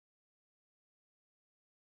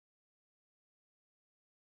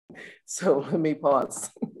So let me pause.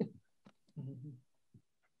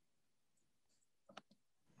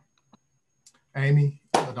 Amy,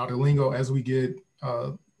 Dr. Lingo, as we get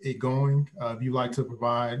it going, if you'd like to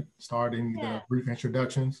provide starting the brief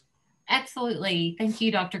introductions. Absolutely. Thank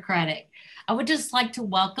you, Dr. Craddock. I would just like to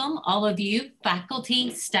welcome all of you,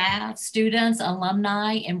 faculty, staff, students,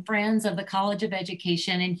 alumni, and friends of the College of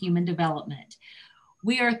Education and Human Development.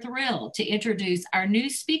 We are thrilled to introduce our new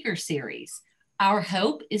speaker series. Our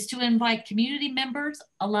hope is to invite community members,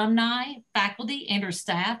 alumni, faculty, and our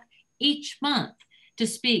staff each month to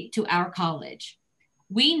speak to our college.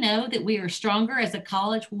 We know that we are stronger as a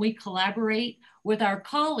college when we collaborate with our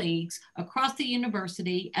colleagues across the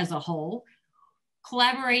university as a whole,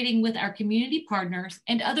 collaborating with our community partners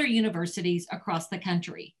and other universities across the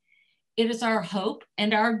country. It is our hope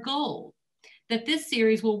and our goal that this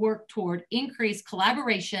series will work toward increased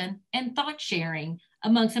collaboration and thought sharing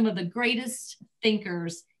among some of the greatest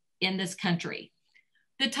thinkers in this country.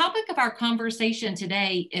 The topic of our conversation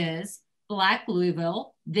today is Black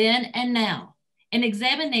Louisville, Then and Now, an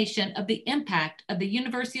examination of the impact of the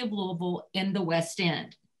University of Louisville in the West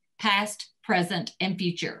End, past, present, and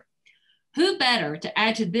future. Who better to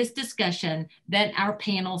add to this discussion than our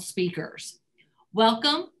panel speakers?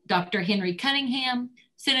 Welcome, Dr. Henry Cunningham,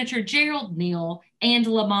 Senator Gerald Neal, and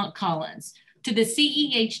Lamont Collins to the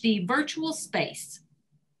CEHD virtual space.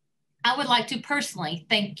 I would like to personally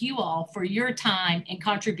thank you all for your time and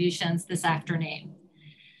contributions this afternoon.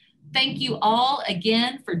 Thank you all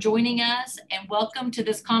again for joining us, and welcome to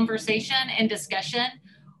this conversation and discussion.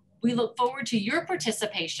 We look forward to your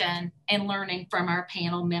participation and learning from our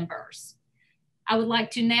panel members. I would like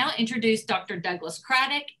to now introduce Dr. Douglas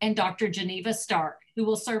Craddock and Dr. Geneva Stark, who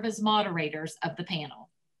will serve as moderators of the panel.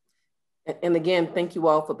 And again, thank you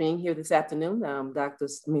all for being here this afternoon.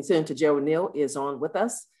 Senator Gerald Neal is on with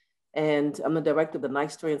us, and I'm the director of the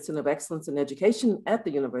Nystrand Center of Excellence in Education at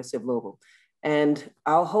the University of Louisville. And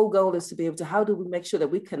our whole goal is to be able to, how do we make sure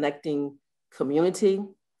that we're connecting community,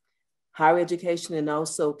 higher education, and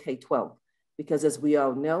also K-12? Because as we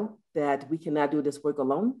all know, that we cannot do this work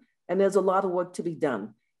alone, and there's a lot of work to be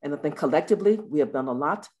done. And I think collectively, we have done a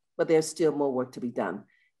lot, but there's still more work to be done.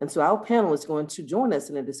 And so our panel is going to join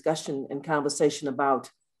us in a discussion and conversation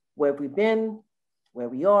about where we've been, where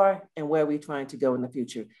we are, and where we're trying to go in the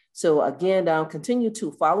future. So again, continue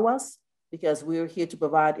to follow us, because we're here to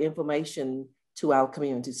provide information to our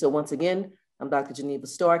community. So once again, I'm Dr. Geneva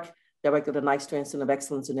Stark, Director of the Nystrand Center of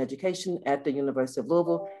Excellence in Education at the University of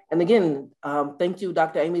Louisville. And again, thank you,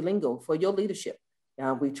 Dr. Amy Lingo, for your leadership.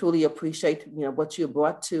 We truly appreciate what you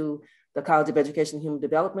brought to the College of Education and Human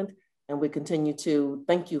Development. And we continue to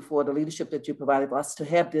thank you for the leadership that you provided for us to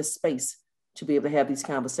have this space to be able to have these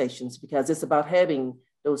conversations, because it's about having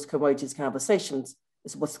those courageous conversations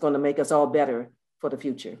is what's going to make us all better for the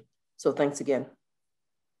future. So thanks again.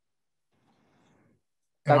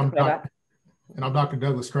 And I'm Dr.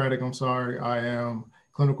 Douglas Craddock. I'm sorry. I am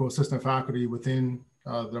clinical assistant faculty within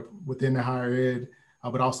the higher ed,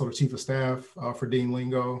 but also the chief of staff for Dean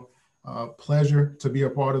Lingo. Pleasure to be a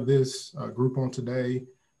part of this group on today.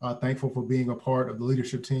 Thankful for being a part of the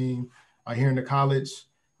leadership team here in the college.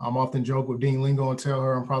 I'm often joke with Dean Lingo and tell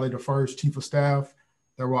her I'm probably the first chief of staff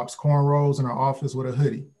that rocks cornrows in our office with a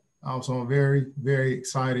hoodie. So I'm very, very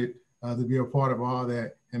excited to be a part of all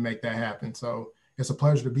that and make that happen. So it's a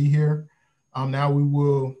pleasure to be here. Now we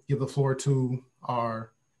will give the floor to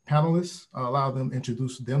our panelists, allow them to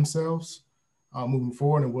introduce themselves moving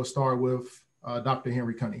forward, and we'll start with Dr.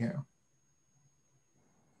 Henry Cunningham.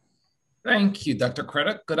 Thank you, Dr.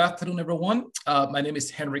 Craddock. Good afternoon, everyone. My name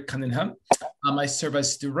is Henry Cunningham. I serve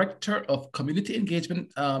as Director of Community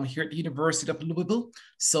Engagement here at the University of Louisville.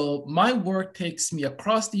 So my work takes me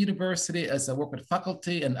across the university as I work with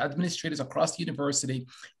faculty and administrators across the university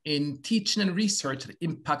in teaching and research that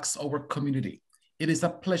impacts our community. It is a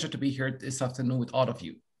pleasure to be here this afternoon with all of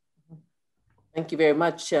you. Thank you very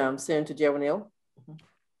much, Senator Gerald Neal.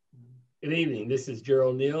 Good evening. This is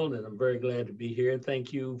Gerald Neal, and I'm very glad to be here.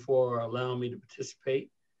 Thank you for allowing me to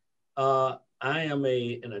participate. I am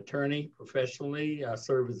an attorney professionally. I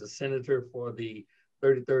serve as a senator for the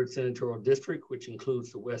 33rd Senatorial District, which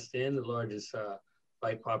includes the West End, the largest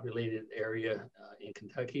white populated area in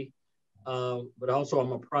Kentucky. But also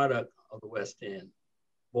I'm a product of the West End,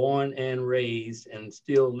 born and raised and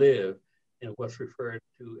still live in what's referred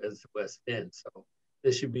to as the West End. So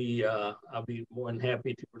this should be, I'll be more than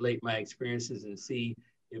happy to relate my experiences and see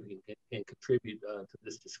if we can contribute to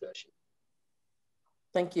this discussion.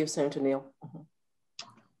 Thank you, Senator Neal.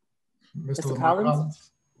 Mr.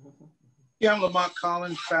 Collins? Yeah, I'm Lamont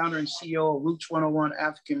Collins, founder and CEO of Roots 101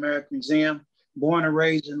 African American Museum, born and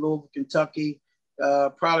raised in Louisville, Kentucky.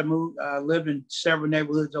 Probably moved, lived in several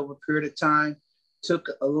neighborhoods over a period of time. Took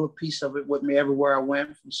a little piece of it with me everywhere I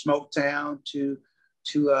went, from Smoketown to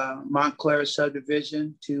Montclair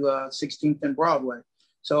subdivision to 16th and Broadway.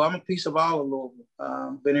 So I'm a piece of all of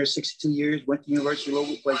Louisville. Been here 62 years, went to the University of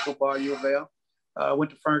Louisville, played football at U of L.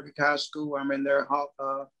 Went to Fern Creek High School. I'm in their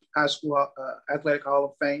high school athletic hall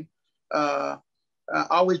of fame.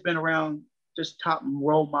 Always been around just top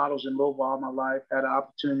role models in Louisville all my life. Had an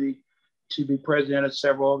opportunity to be president of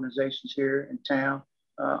several organizations here in town.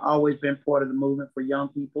 Always been part of the movement for young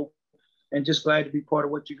people, and just glad to be part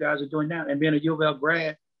of what you guys are doing now. And being a U of L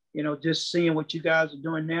grad, you know, just seeing what you guys are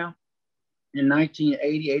doing now. In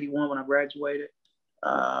 1980, 81, when I graduated,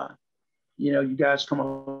 you know, you guys come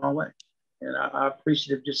a long way. And I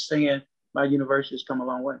appreciate just seeing my university has come a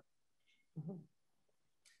long way.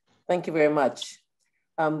 Thank you very much.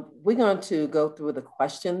 We're going to go through the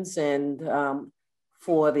questions, and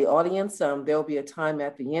for the audience, there'll be a time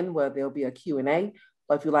at the end where there'll be a Q&A.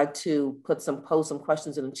 But if you'd like to post some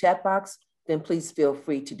questions in the chat box, then please feel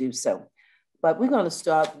free to do so. But we're going to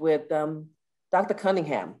start with Dr.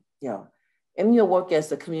 Cunningham. You know, in your work as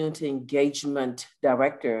the Community Engagement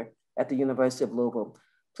Director at the University of Louisville,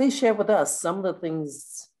 please share with us some of the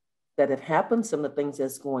things that have happened, some of the things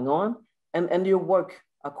that's going on, and your work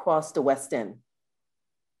across the West End.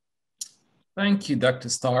 Thank you, Dr.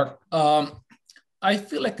 Stark. I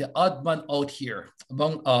feel like the odd man out here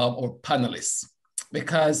among our panelists,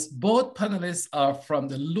 because both panelists are from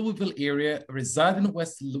the Louisville area, reside in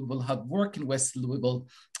West Louisville, have worked in West Louisville,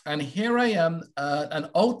 and here I am, an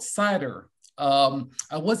outsider.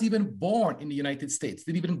 I wasn't even born in the United States,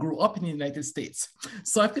 didn't even grow up in the United States.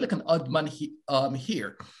 So I feel like an odd man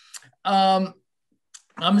here.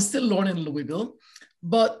 I'm still learning in Louisville,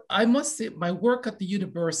 but I must say my work at the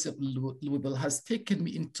University of Louisville has taken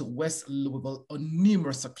me into West Louisville on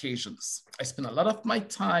numerous occasions. I spend a lot of my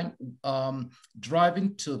time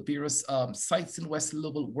driving to various sites in West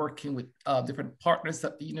Louisville, working with different partners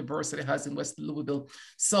that the university has in West Louisville.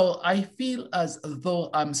 So I feel as though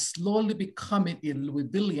I'm slowly becoming a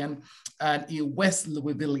Louisvillian and a West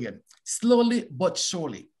Louisvillian, slowly but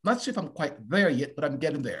surely. Not sure if I'm quite there yet, but I'm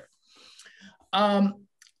getting there.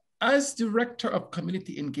 As Director of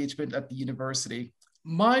Community Engagement at the university,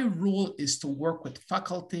 my role is to work with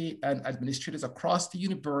faculty and administrators across the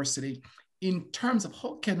university in terms of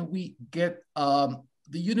how can we get the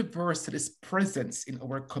university's presence in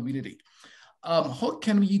our community. How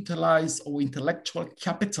can we utilize our intellectual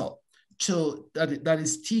capital that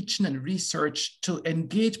is teaching and research to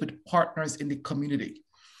engage with partners in the community.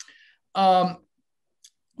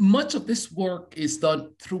 Much of this work is done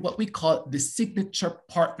through what we call the Signature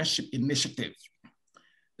Partnership Initiative.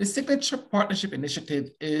 The Signature Partnership Initiative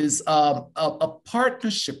is a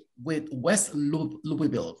partnership with West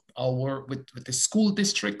Louisville, with the school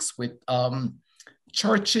districts, with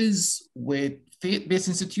churches, with faith-based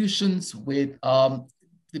institutions, with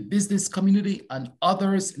the business community and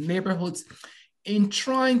others, neighborhoods, in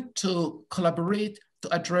trying to collaborate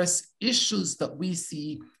to address issues that we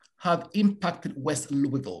see have impacted West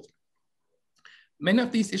Louisville. Many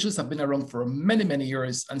of these issues have been around for many, many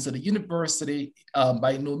years, and so the university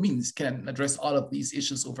by no means can address all of these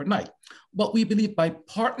issues overnight. But we believe by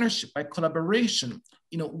partnership, by collaboration,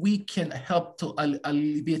 we can help to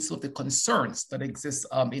alleviate some of the concerns that exist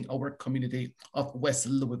in our community of West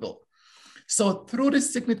Louisville. So through the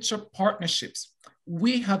signature partnerships,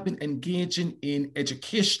 we have been engaging in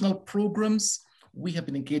educational programs, we have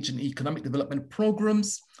been engaging in economic development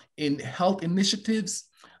programs, in health initiatives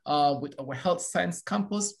with our health science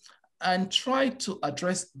campus, and try to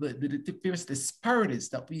address the various disparities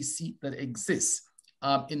that we see that exist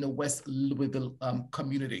in the West Louisville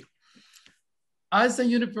community. As a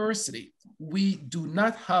university, we do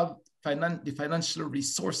not have the financial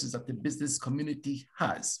resources that the business community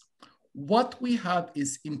has. What we have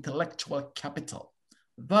is intellectual capital.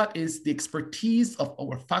 That is the expertise of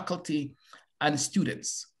our faculty and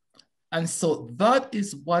students. And so that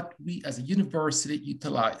is what we as a university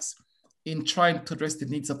utilize in trying to address the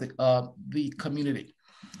needs of the community.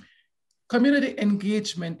 Community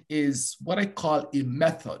engagement is what I call a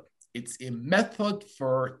method. It's a method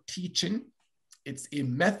for teaching. It's a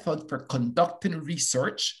method for conducting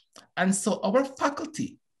research. And so our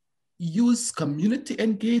faculty use community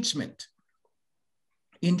engagement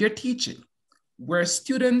in their teaching, where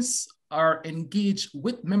students are engaged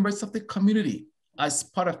with members of the community as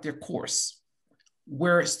part of their course,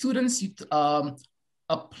 where students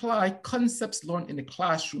apply concepts learned in the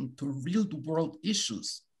classroom to real-world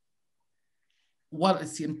issues, while at the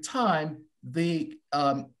same time, they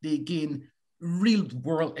gain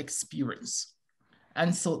real-world experience.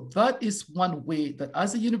 And so that is one way that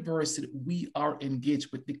as a university, we are engaged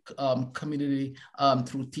with the community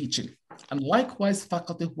through teaching. And likewise,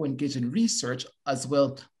 faculty who engage in research as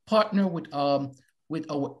well partner with our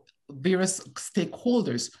various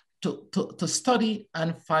stakeholders to study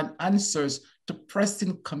and find answers to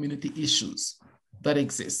pressing community issues that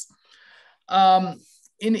exist.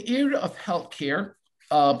 In the area of healthcare,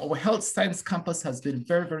 our health science campus has been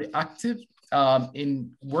very, very active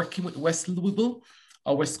in working with West Louisville.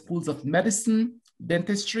 Our schools of medicine,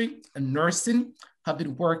 dentistry, and nursing have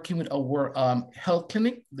been working with our health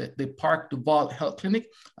clinic, the Park Duval Health Clinic,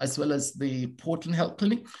 as well as the Portland Health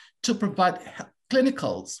Clinic, to provide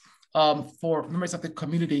clinicals for members of the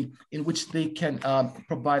community in which they can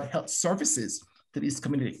provide health services to this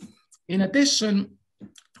community. In addition,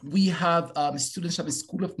 we have students of the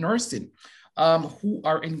School of Nursing who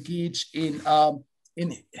are engaged in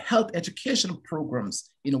health education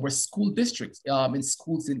programs in our school districts, in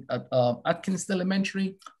schools in Atkins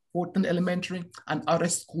Elementary, Portland Elementary, and other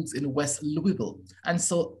schools in West Louisville. And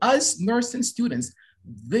so as nursing students,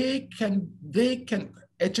 they can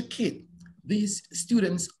educate these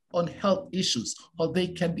students on health issues, how they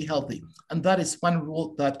can be healthy. And that is one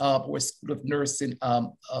role that our School of Nursing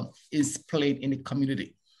is playing in the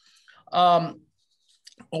community.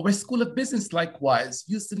 Our School of Business, likewise,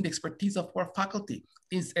 using the expertise of our faculty,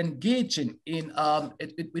 is engaging in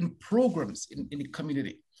programs in the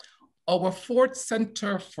community. Our Ford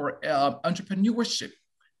Center for Entrepreneurship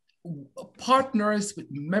partners with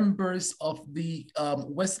members of the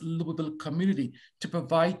West Louisville community to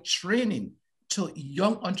provide training to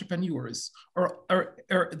young entrepreneurs or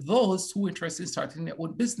those who are interested in starting their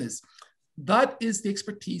own business. That is the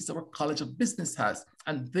expertise our College of Business has,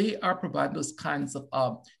 and they are providing those kinds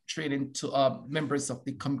of training to members of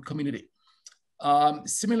the community.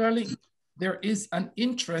 Similarly, there is an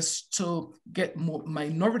interest to get more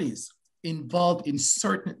minorities involved in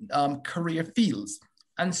certain career fields.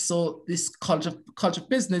 And so this College of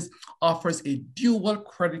Business offers a dual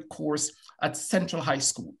credit course at Central High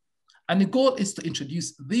School. And the goal is to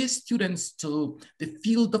introduce these students to the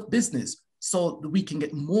field of business so that we can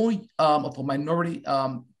get more of a minority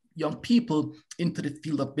young people into the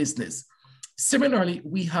field of business. Similarly,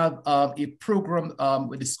 we have a program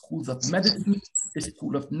with the schools of medicine, the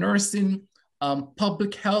School of Nursing,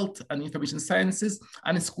 Public Health and Information Sciences,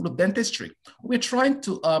 and the School of Dentistry. We're trying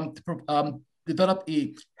to develop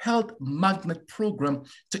a health magnet program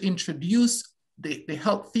to introduce the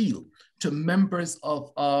health field to members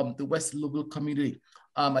of the West Louisville community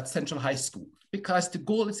at Central High School, because the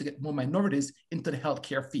goal is to get more minorities into the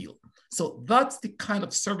healthcare field. So that's the kind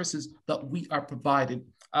of services that we are providing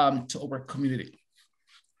to our community.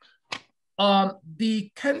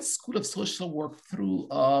 The Kent School of Social Work, through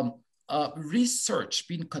research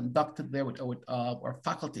being conducted there with our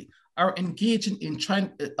faculty, are engaging in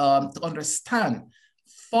trying to understand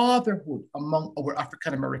fatherhood among our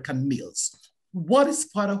African-American males. What is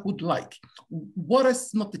fatherhood like? What are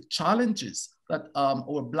some of the challenges that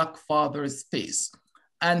our Black fathers face?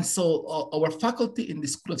 And so our faculty in the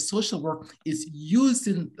School of Social Work is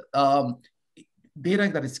using data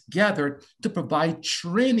that is gathered to provide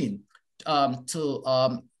training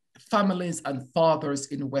to families and fathers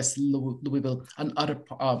in West Louisville and other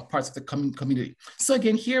parts of the community. So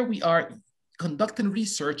again, here we are conducting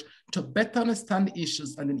research to better understand the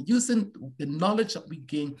issues and then using the knowledge that we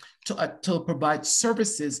gain to provide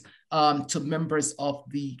services to members of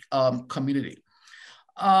the community.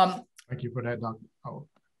 Thank you for that, Dr. Oh.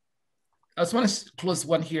 I just want to close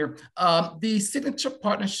one here. The signature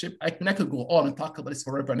partnership, I could go on and talk about this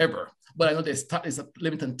forever and ever, but I know there's a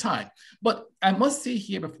limited time. But I must say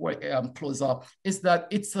here before I close off is that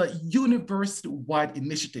it's a university-wide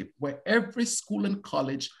initiative where every school and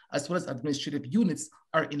college, as well as administrative units,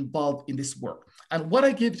 are involved in this work. And what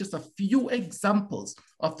I give just a few examples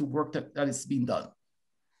of the work that is being done.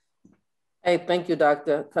 Hey, thank you,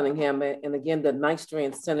 Dr. Cunningham. And again, the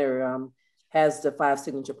Nystrand Center has the 5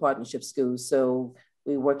 signature partnership schools. So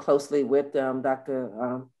we work closely with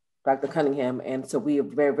Dr. Cunningham. And so we are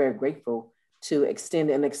very, very grateful to extend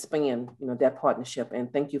and expand, that partnership.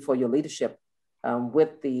 And thank you for your leadership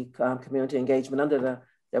with the community engagement under the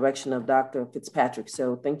direction of Dr. Fitzpatrick.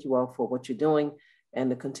 So thank you all for what you're doing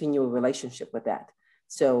and the continual relationship with that.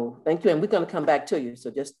 So thank you. And we're going to come back to you.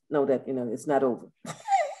 So just know that, it's not over.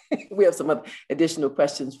 We have some other additional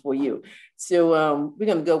questions for you. So we're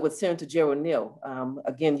going to go with Senator Gerald Neal.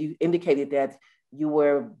 Again, you indicated that you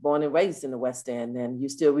were born and raised in the West End, and you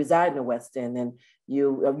still reside in the West End, and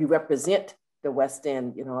you represent the West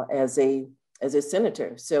End, as a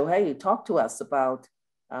senator. So hey, talk to us about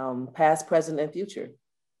past, present, and future.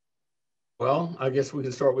 Well, I guess we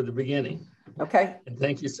can start with the beginning. Okay. And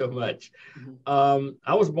thank you so much.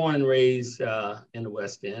 I was born and raised in the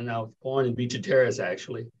West End. I was born in Beecher Terrace,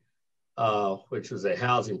 actually, which was a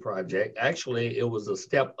housing project. Actually, it was a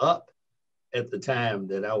step up at the time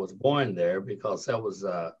that I was born there, because that was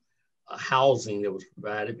a housing that was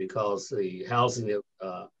provided, because the housing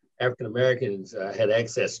that African Americans had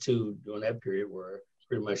access to during that period were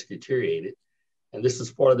pretty much deteriorated. And this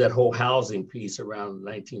was part of that whole housing piece around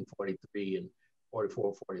 1943 and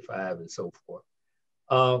 44, 45, and so forth.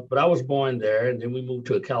 But I was born there, and then we moved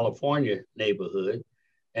to a California neighborhood.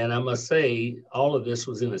 And I must say, all of this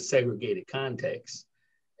was in a segregated context.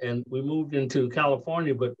 And we moved into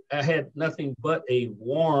California, but I had nothing but a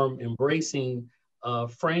warm, embracing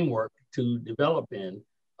framework to develop in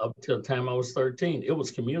up until the time I was 13. It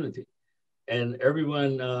was community. And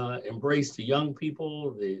everyone embraced the young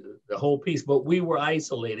people, the whole piece, but we were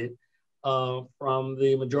isolated from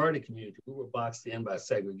the majority community. We were boxed in by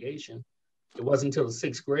segregation. It wasn't until the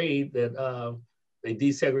 6th grade that they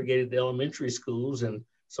desegregated the elementary schools. And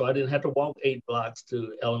so I didn't have to walk 8 blocks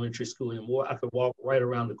to elementary school anymore. I could walk right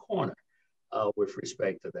around the corner with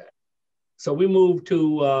respect to that. So we moved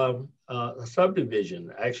to a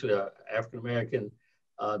subdivision, actually an African-American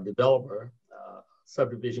developer,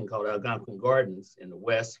 subdivision called Algonquin Gardens in the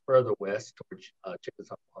west, further west towards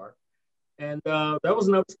Chickasaw Park. And that was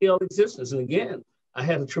an upscale existence. And again, I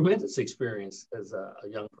had a tremendous experience as a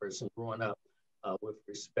young person growing up with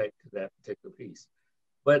respect to that particular piece.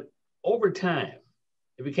 But over time,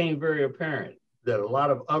 it became very apparent that a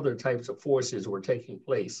lot of other types of forces were taking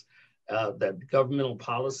place. That governmental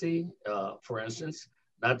policy, for instance,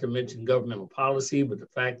 not to mention governmental policy, but the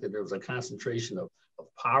fact that there was a concentration of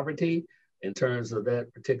poverty in terms of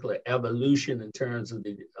that particular evolution, in terms of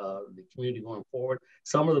the community going forward.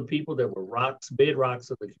 Some of the people that were bedrocks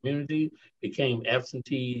of the community became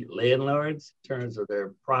absentee landlords in terms of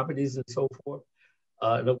their properties and so forth.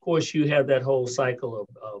 And of course, you have that whole cycle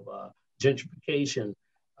of gentrification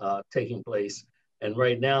taking place. And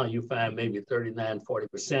right now you find maybe 39,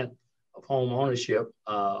 40% of home ownership.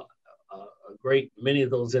 A great many of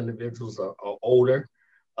those individuals are older.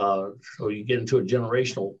 So you get into a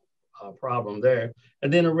generational problem there.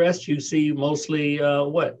 And then the rest you see mostly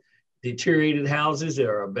deteriorated houses that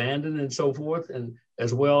are abandoned and so forth, and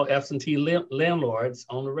as well absentee landlords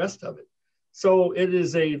on the rest of it. So it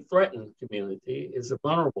is a threatened community, it's a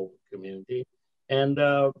vulnerable community. And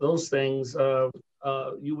those things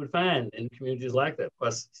you would find in communities like that,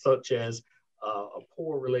 plus such as a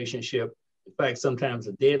poor relationship, in fact, sometimes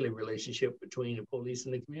a deadly relationship between the police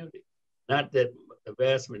and the community. Not that the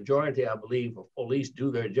vast majority, I believe, of police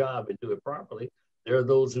do their job and do it properly. There are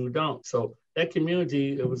those who don't. So that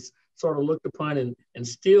community, it was sort of looked upon, and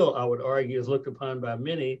still, I would argue, is looked upon by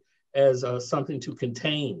many as something to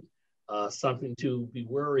contain, something to be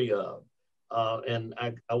wary of. And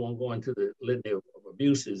I won't go into the litany of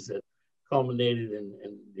abuses that culminated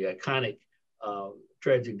in the iconic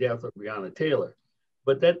tragic death of Breonna Taylor.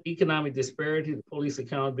 But that economic disparity, the police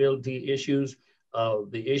accountability issues,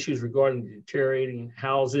 the issues regarding deteriorating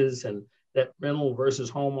houses, and that rental versus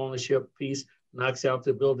home ownership piece knocks out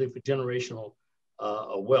the ability for generational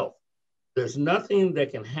wealth. There's nothing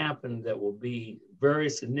that can happen that will be very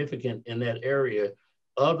significant in that area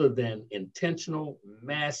other than intentional,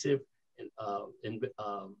 massive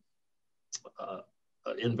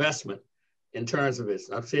investment in terms of it.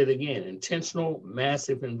 I'll say it again, intentional,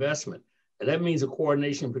 massive investment. And that means a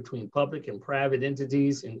coordination between public and private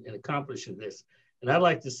entities in accomplishing this. And I'd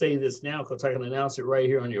like to say this now, because I can announce it right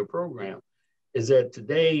here on your program, is that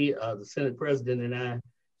today, the Senate President and I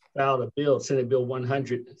filed a bill, Senate Bill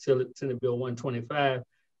 100, Senate Bill 125,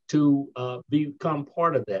 to become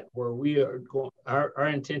part of that, where we are going, our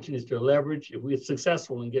intention is to leverage, if we're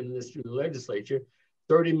successful in getting this through the legislature,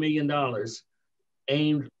 $30 million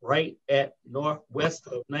aimed right at northwest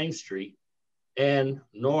of 9th Street and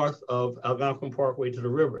north of Algonquin Parkway to the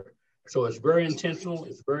river. So it's very intentional,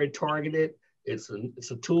 it's very targeted, it's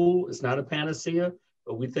a tool, it's not a panacea,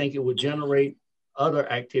 but we think it would generate other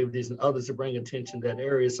activities and others to bring attention to that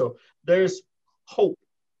area. So there's hope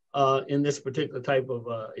in this particular type of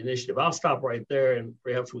initiative. I'll stop right there, and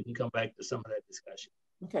perhaps we can come back to some of that discussion.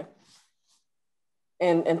 Okay.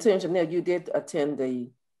 And Senator Neal, you did attend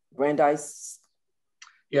the Brandeis.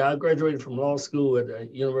 Yeah, I graduated from law school at the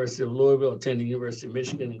University of Louisville, attended the University of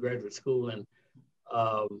Michigan in graduate school. And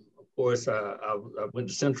of course, I went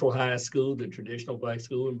to Central High School, the traditional Black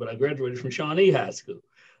school, but I graduated from Shawnee High School.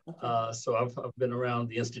 Okay. So I've been around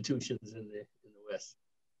the institutions in the West.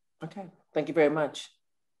 Okay, thank you very much.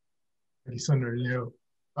 Thank you, Senator Neal.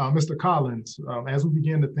 Mr. Collins, as we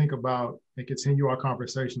begin to think about and continue our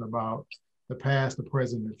conversation about the past, the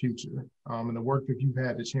present, and the future, and the work that you've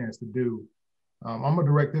had the chance to do. I'm gonna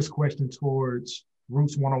direct this question towards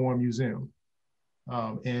Roots 101 Museum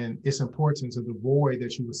and its importance of the void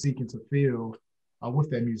that you were seeking to fill with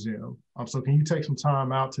that museum. So can you take some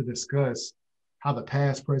time out to discuss how the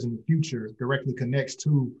past, present, and future directly connects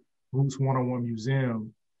to Roots 101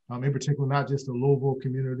 Museum, in particular, not just the Louisville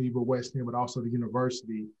community, but West End, but also the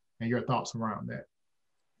university, and your thoughts around that?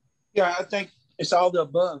 Yeah, I think it's all the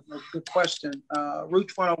above. Good question.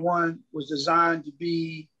 Roots 101 was designed to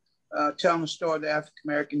be telling the story of the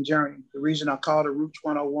African-American journey. The reason I called it Roots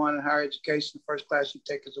 101 in higher education, the first class you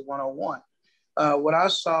take is a 101. What I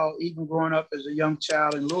saw, even growing up as a young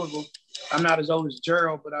child in Louisville, I'm not as old as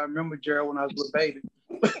Gerald, but I remember Gerald when I was a little baby.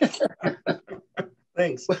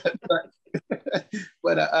 Thanks.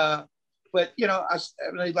 But you know,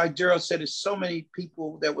 like Gerald said, there's so many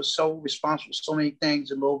people that were so responsible for so many things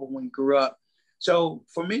in Louisville when he grew up. So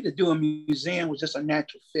for me to do a museum was just a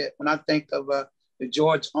natural fit. When I think of the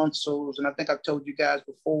George Unsels, and I think I've told you guys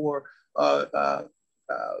before,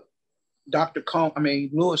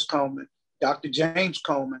 Lewis Coleman, Dr. James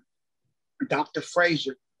Coleman, Dr.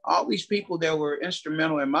 Frazier, all these people that were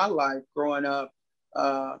instrumental in my life growing up,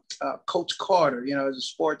 Coach Carter, you know, as a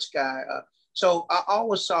sports guy. So I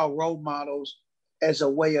always saw role models as a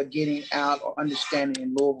way of getting out or understanding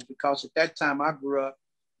in Louisville, because at that time I grew up,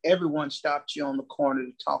 everyone stopped you on the corner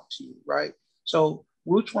to talk to you, right? So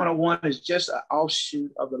Roots 101 is just an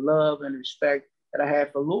offshoot of the love and respect that I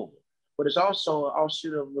have for Louisville, but it's also an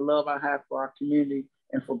offshoot of the love I have for our community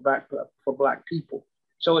and for Black people.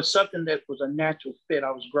 So it's something that was a natural fit.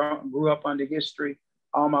 I grew up under history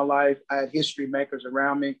all my life. I had history makers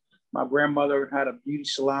around me. My grandmother had a beauty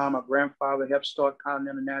salon. My grandfather helped start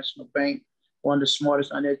Cunningham National Bank, one of the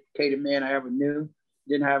smartest uneducated men I ever knew.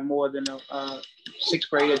 Didn't have more than a sixth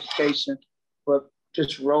grade education, but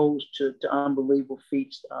just rose to unbelievable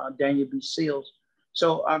feats, Daniel B. Seals.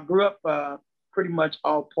 So I grew up pretty much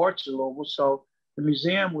all parts of Louisville. So the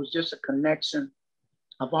museum was just a connection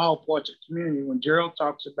of all parts of the community. When Gerald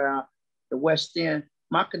talks about the West End,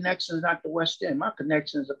 my connection is not the West End. My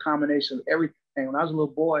connection is a combination of everything. When I was a little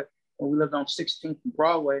boy, when we lived on 16th and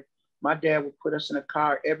Broadway, my dad would put us in a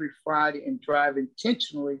car every Friday and drive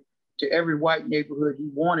intentionally to every white neighborhood he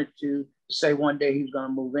wanted to say one day he was going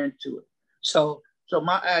to move into it. So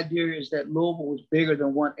my idea is that Louisville was bigger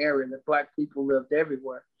than one area, that Black people lived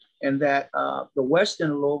everywhere, and that the West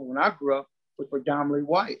End of Louisville, when I grew up, was predominantly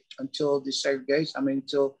white until desegregation.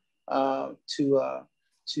 Until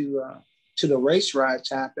the race riots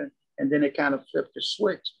happened, and then it kind of flipped the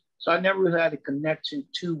switch. So I never really had a connection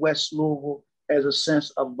to West Louisville as a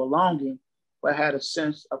sense of belonging, but I had a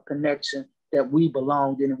sense of connection that we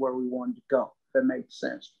belonged anywhere we wanted to go. If that makes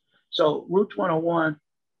sense. So Route 101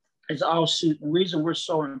 is offshoot. The reason we're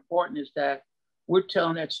so important is that we're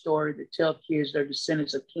telling that story to tell kids they're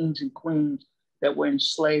descendants of kings and queens that were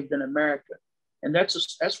enslaved in America. And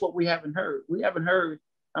that's what we haven't heard. We haven't heard,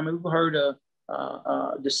 we've heard of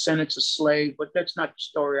descendants of slaves, but that's not the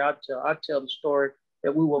story I tell. I tell the story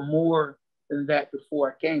that we were more than that before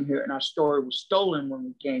I came here. And our story was stolen when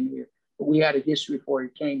we came here, but we had a history before we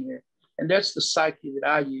came here. And that's the psyche that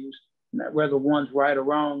I use, whether one's right or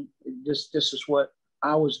wrong. This is what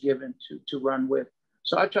I was given to run with.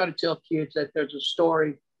 So I try to tell kids that there's a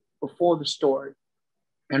story before the story.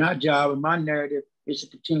 And our job and my narrative is to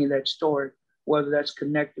continue that story, whether that's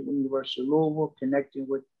connected with University of Louisville, connecting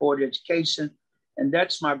with Board of Education. And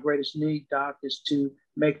that's my greatest need, Doc, is to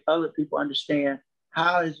make other people understand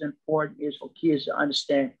how important it is for kids to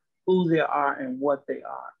understand who they are and what they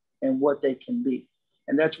are and what they can be.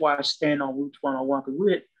 And that's why I stand on Route 101,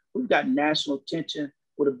 because we've got national attention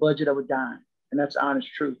with a budget of a dime. And that's the honest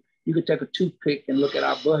truth. You could take a toothpick and look at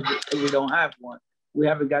our budget, because we don't have one. We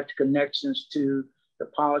haven't got the connections to the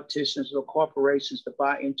politicians or corporations to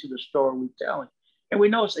buy into the story we're telling. And we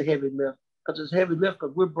know it's a heavy lift, because it's a heavy lift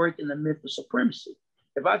because we're breaking the myth of supremacy.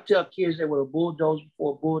 If I tell kids they were a bulldozer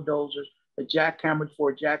before bulldozers, the jackhammers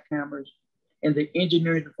before jackhammers, and the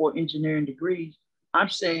engineering before engineering degrees, I'm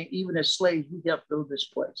saying even as slaves, we helped build this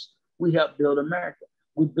place. We helped build America.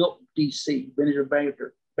 We built DC, Benedict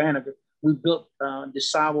Banneker. We built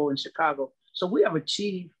DeSavo in Chicago. So we have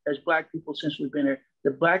achieved as Black people since we've been here.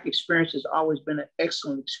 The Black experience has always been an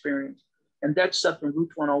excellent experience. And that's something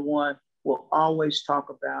Route 101 will always talk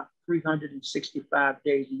about 365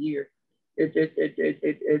 days a year.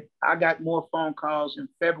 I got more phone calls in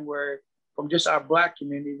February from just our Black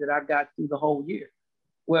community that I got through the whole year.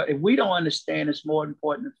 Well, if we don't understand it's more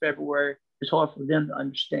important in February, it's hard for them to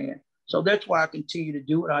understand. So that's why I continue to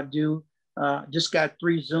do what I do. Just got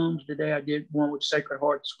 3 Zooms today. I did one with Sacred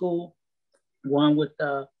Heart School, one with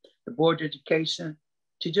the Board of Education,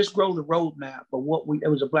 to just grow the roadmap of it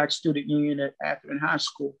was a Black Student Union at Atherton High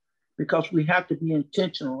School, because we have to be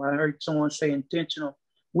intentional. I heard someone say intentional.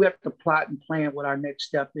 We have to plot and plan what our next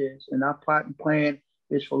step is. And our plot and plan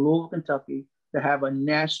is for Louisville, Kentucky to have a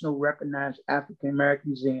national recognized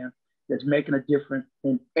African-American museum that's making a difference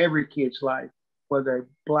in every kid's life, whether they're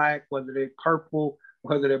Black, whether they're purple,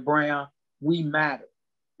 whether they're brown. We matter.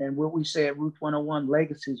 And what we say at Roots 101,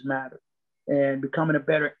 legacies matter. And becoming a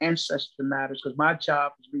better ancestor matters, because my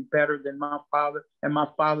job is to be better than my father and my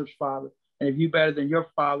father's father. And if you're better than your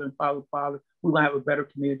father and father's father, we're going to have a better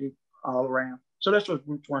community all around. So that's what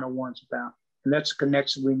Roots 101 is about. And that's the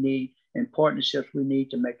connection we need and partnerships we need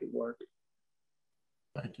to make it work.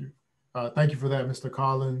 Thank you. Thank you for that, Mr.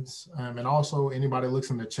 Collins. And also, anybody looks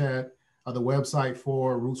in the chat, the website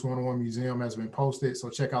for Roots 101 Museum has been posted. So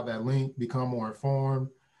check out that link, become more informed,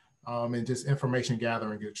 and just information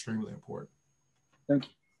gathering is extremely important. Thank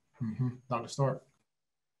you. Dr. Stark.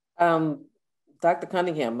 Dr.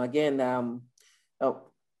 Cunningham, again, how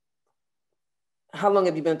long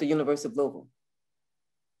have you been at the University of Louisville?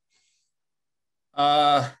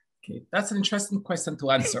 Okay, that's an interesting question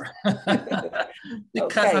to answer.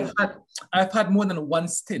 Because I've had more than one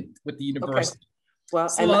stint with the university. Okay. Well,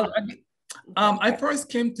 so I first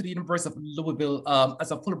came to the University of Louisville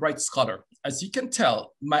as a Fulbright scholar. As you can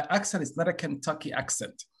tell, my accent is not a Kentucky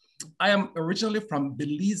accent. I am originally from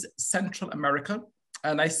Belize, Central America,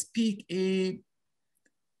 and I speak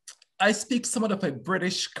somewhat of a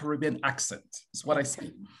British Caribbean accent, is what I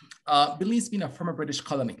speak. Belize being a former British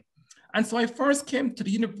colony. And so I first came to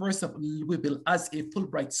the University of Louisville as a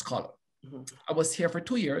Fulbright scholar. I was here for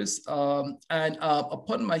 2 years, and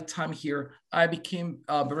upon my time here, I became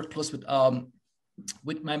very close with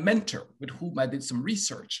my mentor, with whom I did some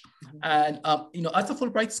research. And as a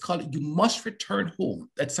Fulbright scholar, you must return home.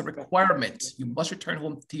 That's a requirement. You must return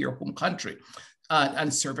home to your home country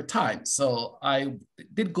and serve a time. So I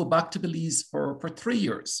did go back to Belize for 3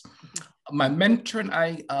 years. My mentor and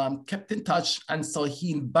I kept in touch, and so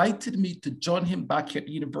he invited me to join him back here at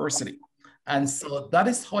the university. And so that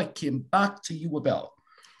is how I came back to UofL.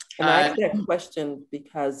 And I asked that question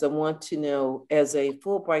because I want to know, as a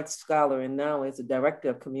Fulbright scholar and now as a director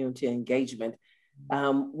of community engagement,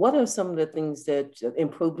 what are some of the things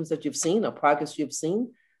improvements that you've seen or progress you've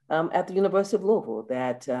seen at the University of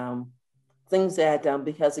Louisville things that,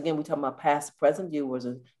 because again, we talk about past, present, you was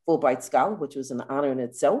a Fulbright scholar, which was an honor in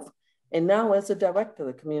itself. And now as a director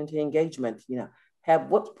of community engagement,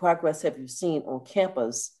 what progress have you seen on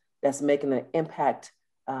campus that's making an impact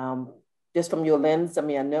just from your lens? I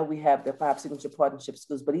mean, I know we have the 5 signature partnership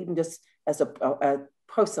schools, but even just as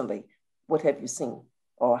personally, what have you seen?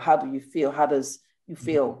 Or how do you feel? How does you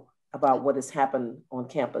feel about what has happened on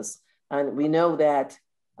campus? And we know that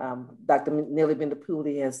Dr. Neal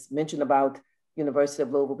has mentioned about University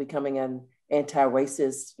of Louisville becoming an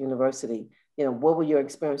anti-racist university. What were your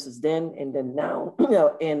experiences then and then now,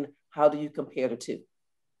 and how do you compare the two?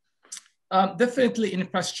 Definitely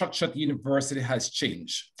infrastructure at the university has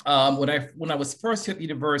changed. When I was first here at the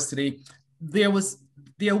university, there was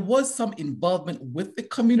some involvement with the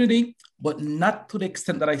community, but not to the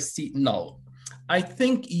extent that I see it now. I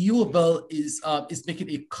think UofL is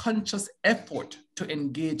making a conscious effort to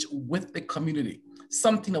engage with the community,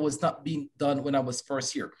 something that was not being done when I was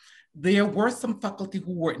first here. There were some faculty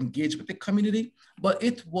who were engaged with the community, but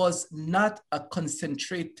it was not a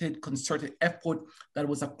concentrated, concerted effort that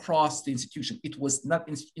was across the institution. It was not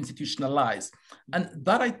institutionalized. And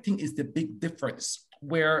that, I think, is the big difference,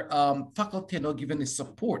 where faculty are now given the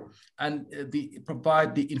support and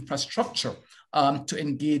provide the infrastructure to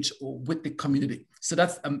engage with the community. So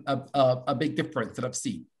that's a big difference that I've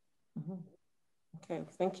seen. Okay,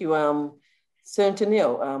 thank you. Senator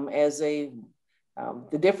Neal,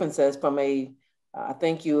 the difference is from I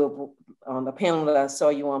think you on the panel that I saw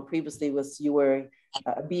you on previously was you were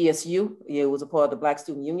a BSU. You was a part of the Black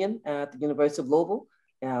Student Union at the University of Louisville,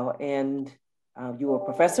 and you were a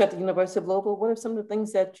professor at the University of Louisville. What are some of the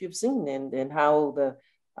things that you've seen and how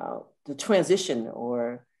the transition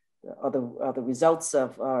or the results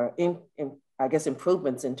of I guess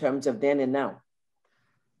improvements in terms of then and now?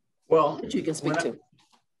 Well, that you can speak to.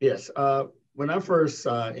 Yes. When I first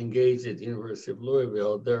engaged at the University of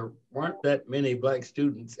Louisville, there weren't that many Black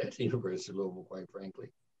students at the University of Louisville, quite frankly.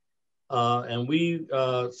 And we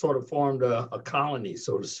sort of formed a colony,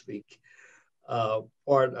 so to speak,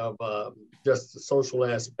 part of just the social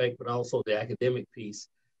aspect, but also the academic piece.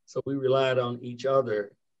 So we relied on each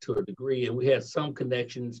other to a degree, and we had some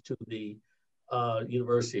connections to the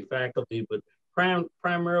university faculty, but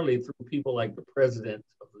primarily through people like the president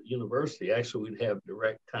of the university. Actually, we'd have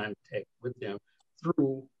direct contact with them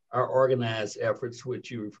through our organized efforts,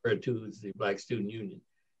 which you referred to as the Black Student Union.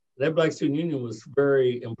 That Black Student Union was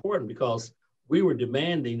very important because we were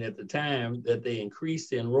demanding at the time that they increase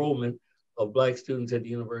the enrollment of Black students at the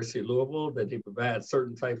University of Louisville, that they provide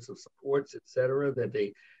certain types of supports, et cetera, that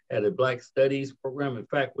they had a Black Studies program. In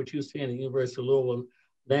fact, what you see in the University of Louisville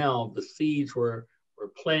now, the seeds were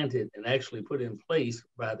planted and actually put in place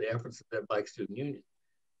by the efforts of that Black Student Union.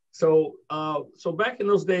 So, so back in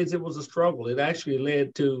those days, it was a struggle. It actually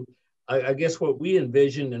led to, I guess, what we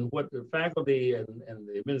envisioned and what the faculty and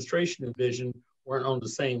the administration envisioned weren't on the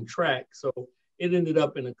same track. So it ended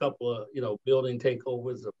up in a couple of, building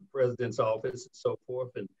takeovers of the president's office and so forth.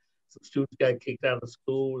 And some students got kicked out of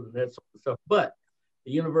school and that sort of stuff. But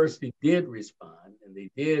the university did respond, and they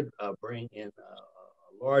did bring in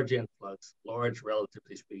a large influx, large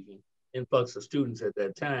relatively speaking, influx of students at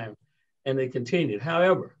that time, and they continued.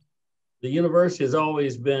 However, the university has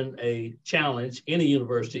always been a challenge. Any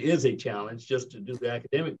university is a challenge, just to do the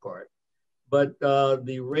academic part. But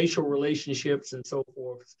the racial relationships and so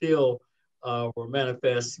forth still were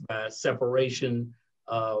manifest by separation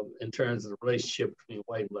in terms of the relationship between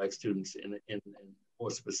white and Black students in a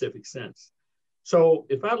more specific sense. So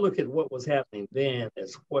if I look at what was happening then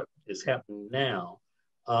as what is happening now,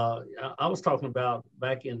 I was talking about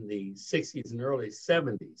back in the 60s and early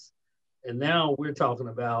 70s, and now we're talking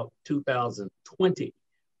about 2020.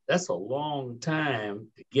 That's a long time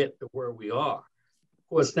to get to where we are. Of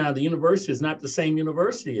course, now the university is not the same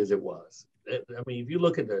university as it was. I mean, if you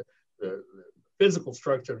look at the physical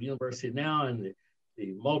structure of the university now and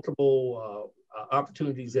the multiple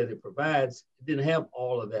opportunities that it provides, it didn't have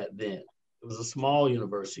all of that then. It was a small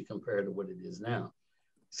university compared to what it is now.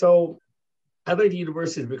 So I think the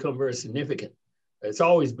university has become very significant. It's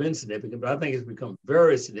always been significant, but I think it's become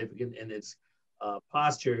very significant in its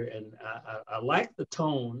posture. And I like the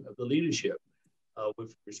tone of the leadership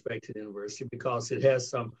with respect to the university, because it has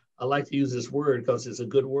some, I like to use this word because it's a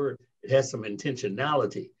good word, it has some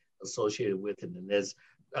intentionality associated with it. And as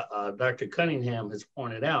Dr. Cunningham has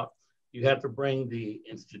pointed out, you have to bring the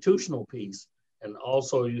institutional piece, and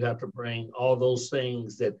also you have to bring all those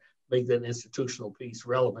things that make that institutional piece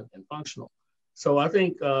relevant and functional. So I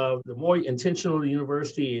think the more intentional the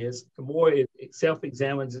university is, the more it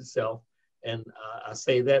self-examines itself. And I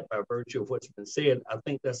say that by virtue of what's been said. I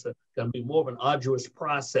think that's going to be more of an arduous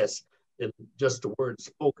process than just the word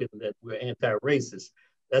spoken that we're anti-racist.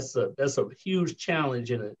 That's a huge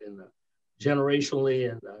challenge in a generationally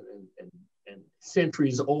and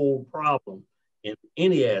centuries old problem in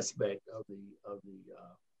any aspect of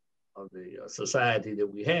the society that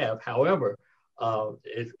we have. However,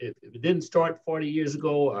 if it didn't start 40 years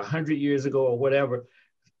ago or 100 years ago or whatever,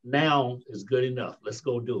 now is good enough. Let's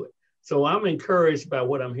go do it. So I'm encouraged by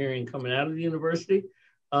what I'm hearing coming out of the university.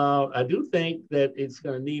 I do think that it's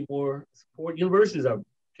going to need more support. Universities are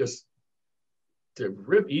just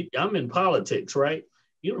I'm in politics, right?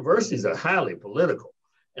 Universities are highly political,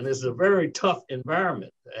 and it's a very tough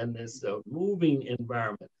environment, and it's a moving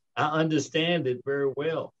environment. I understand it very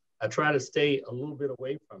well. I try to stay a little bit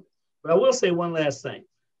away from it. But I will say one last thing.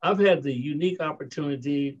 I've had the unique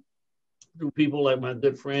opportunity through people like my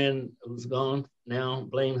good friend who's gone now,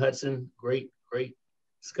 Blaine Hudson, great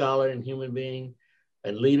scholar and human being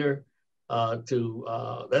and leader.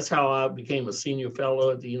 That's how I became a senior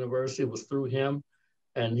fellow at the university, was through him.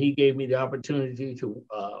 And he gave me the opportunity to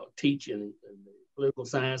teach in the political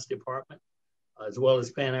science department, as well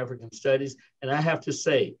as Pan-African studies. And I have to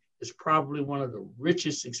say, it's probably one of the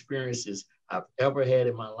richest experiences I've ever had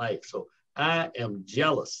in my life. So I am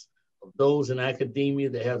jealous of those in academia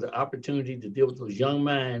that have the opportunity to deal with those young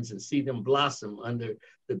minds and see them blossom under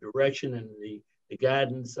the direction and the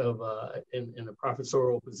guidance of in a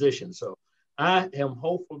professorial position. So I am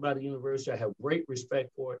hopeful about the university. I have great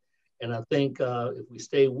respect for it. And I think if we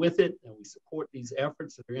stay with it and we support these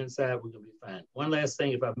efforts that are inside, we're gonna be fine. One last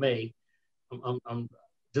thing, if I may,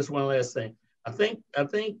 just one last thing. I think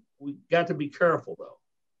we got to be careful though,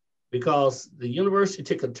 because the university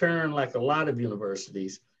took a turn like a lot of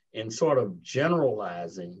universities in sort of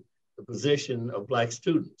generalizing the position of Black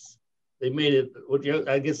students. They made it,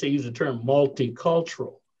 I guess they use the term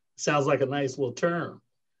multicultural. Sounds like a nice little term,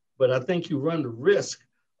 but I think you run the risk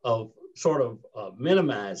of sort of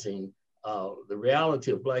minimizing the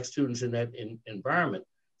reality of Black students in that environment.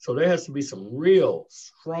 So there has to be some real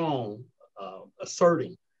strong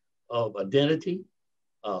asserting of identity,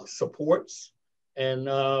 supports, and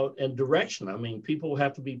direction. I mean, people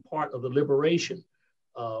have to be part of the liberation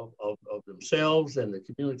of themselves and the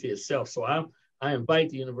community itself. So I invite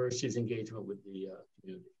the university's engagement with the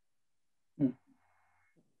community.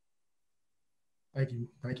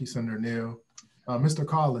 Thank you, Senator Neal. Mr.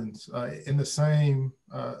 Collins, in the same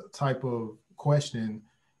type of question,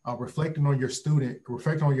 reflecting on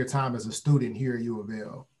your time as a student here at U of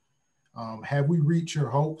L, have we reached your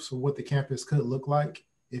hopes of what the campus could look like?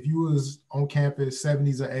 If you was on campus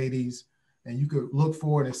 70s or 80s, and you could look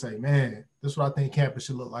forward and say, man, this is what I think campus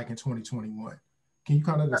should look like in 2021. Can you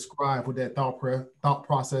kind of describe what that thought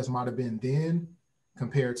process might have been then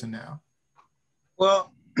compared to now?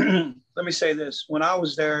 Well, let me say this. When I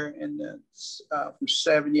was there from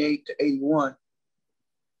 78 to 81,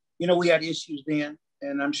 we had issues then,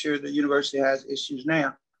 and I'm sure the university has issues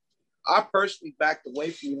now. I personally backed away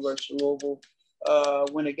from the University of Louisville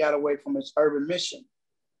when it got away from its urban mission.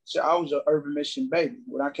 So I was an urban mission baby.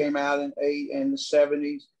 When I came out in the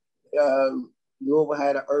 70s, Louisville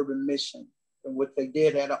had an urban mission. And what they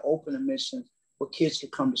did, had an open admission where kids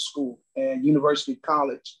could come to school. And University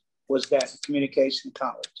College was that, communication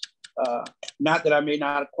college. Not that I may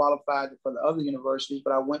not have qualified for the other universities,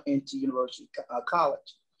 but I went into University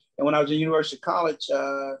College. And when I was in University College,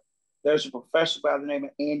 there's a professor by the name of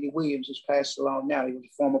Andy Williams, who's passed along now. He was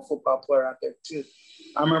a former football player out there too.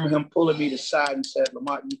 I remember him pulling me aside and said,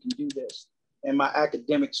 Lamont, you can do this. And my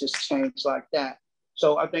academics just changed like that.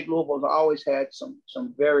 So I think Louisville's always had some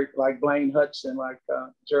very, like Blaine Hudson, like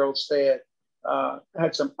Gerald said,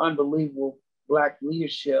 had some unbelievable Black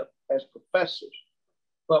leadership as professors.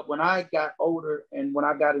 But when I got older and when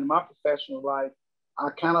I got into my professional life, I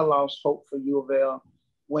kind of lost hope for U of L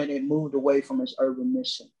when it moved away from its urban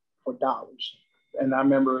mission for dollars. And I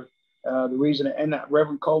remember the reason, and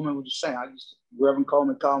Reverend Coleman was the same. Reverend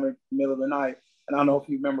Coleman called me in the middle of the night. And I don't know if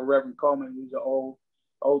you remember Reverend Coleman. He was an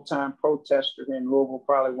old-time protester in Louisville,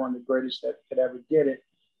 probably one of the greatest that could ever did it.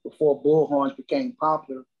 Before bullhorns became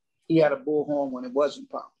popular, he had a bullhorn when it wasn't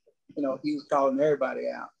popular. He was calling everybody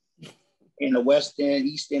out. In the West End,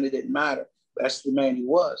 East End, it didn't matter. That's the man he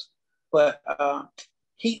was. But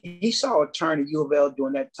he saw a turn at U of L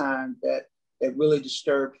during that time that really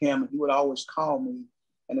disturbed him. And he would always call me.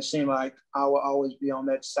 And it seemed like I would always be on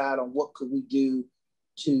that side on what could we do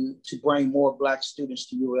to bring more Black students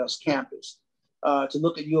to U of L's campus. To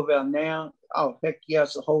look at U of L now, oh, heck yeah,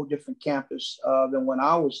 it's a whole different campus than when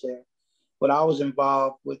I was there. But I was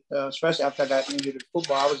involved with, especially after I got injured in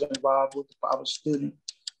football, I was involved with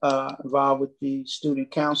involved with the student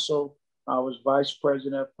council. I was vice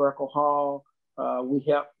president of Freckle Hall. We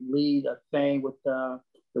helped lead a thing with the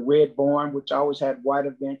Red Barn, which always had white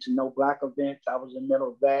events and no Black events. I was in the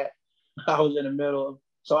middle of that.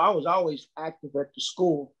 So I was always active at the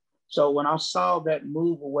school. So when I saw that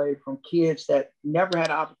move away from kids that never had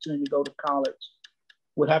an opportunity to go to college,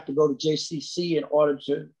 would have to go to JCC in order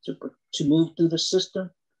to move through the system,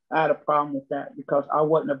 I had a problem with that because I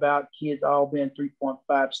wasn't about kids all being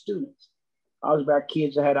 3.5 students. I was about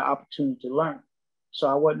kids that had an opportunity to learn. So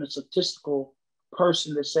I wasn't a statistical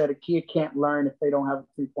person that said a kid can't learn if they don't have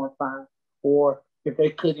a 3.5 or if they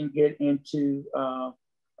couldn't get into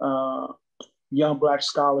Young Black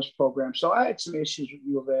Scholars Program. So I had some issues with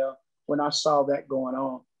U of L when I saw that going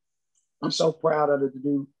on. I'm so proud of the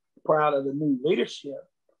new leadership,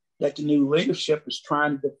 that the new leadership is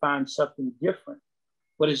trying to define something different,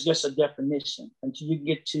 but it's just a definition. Until you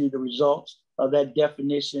get to the results of that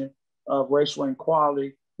definition of racial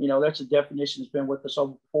inequality, that's a definition that's been with us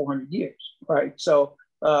over 400 years, right? So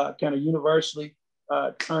kind of universally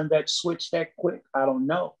turn that switch that quick, I don't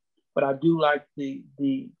know. But I do like the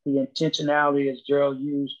intentionality, as Gerald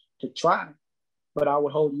used, to try. But I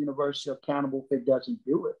would hold the university accountable if it doesn't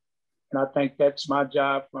do it. And I think that's my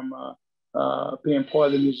job from being part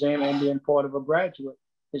of the museum and being part of a graduate,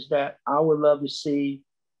 is that I would love to see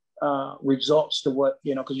results to what,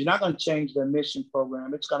 because you're not going to change the admission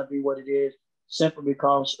program. It's going to be what it is simply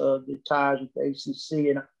because of the ties with the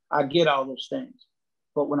ACC. And I get all those things.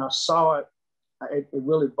 But when I saw it, it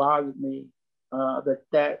really bothered me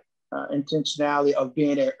that intentionality of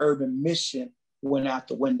being an urban mission went out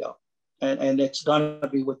the window. And it's going to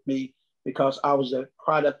be with me because I was a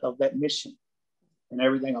product of that mission, and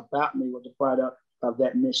everything about me was a product of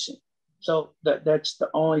that mission. So that's the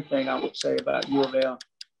only thing I would say about U of L,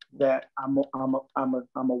 that I'm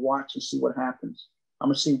a watch and see what happens. I'm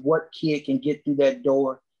gonna see what kid can get through that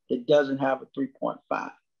door that doesn't have a 3.5.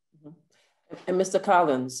 Mm-hmm. And Mr.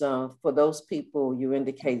 Collins, for those people you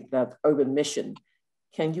indicate that urban mission,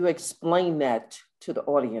 can you explain that to the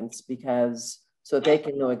audience, because so they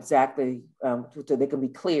can know exactly, so they can be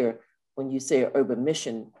clear when you say urban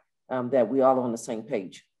mission, that we all on the same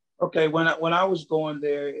page? Okay, when I was going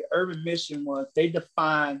there, urban mission was, they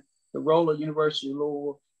defined the role of University of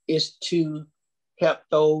Louisville is to help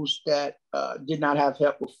those that did not have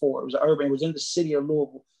help before. It was urban, it was in the city of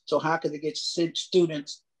Louisville. So how could they get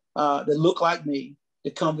students that looked like me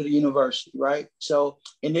to come to the university, right? So,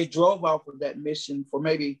 and they drove off of that mission for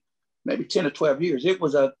maybe 10 or 12 years. It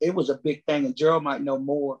was a big thing, and Gerald might know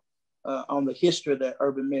more on the history of that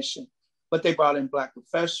urban mission. But they brought in Black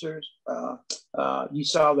professors. You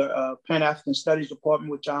saw the Pan-African Studies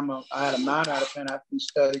department, which I had a minor out of Pan-African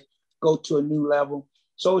Studies, go to a new level.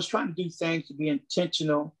 So it's trying to do things to be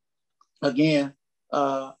intentional, again,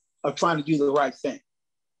 of trying to do the right thing.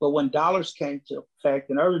 But when dollars came to effect,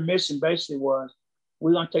 an urban mission basically was,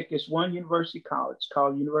 we're going to take this one university college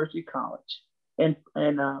called University College. And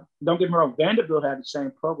don't get me wrong, Vanderbilt had the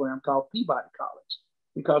same program called Peabody College.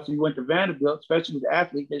 Because if you went to Vanderbilt, especially with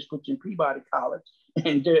athletes, they just put you in Peabody College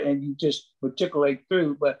and you just matriculate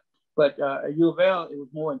through. But at U of L, it was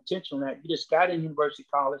more intentional that you just got in University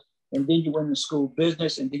College and then you went into school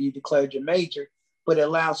business and then you declared your major. But it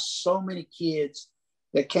allows so many kids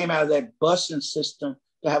that came out of that busing system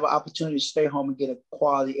to have an opportunity to stay home and get a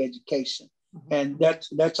quality education. And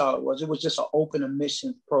that's all it was. It was just an open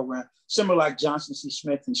admissions program, similar like Johnson C.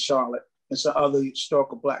 Smith in Charlotte and some other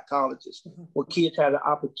historical Black colleges, where kids had the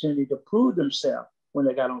opportunity to prove themselves when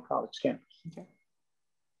they got on college campus. Okay.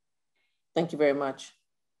 Thank you very much.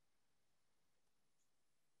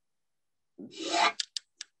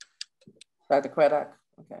 Dr. Craddock,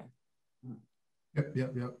 okay.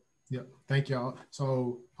 Yep. Thank y'all.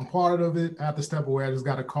 So I'm part of it. I have to step away. I just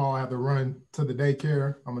got a call. I have to run to the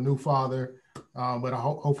daycare. I'm a new father, but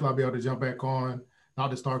hopefully I'll be able to jump back on.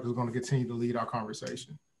 Dr. Stark is going to continue to lead our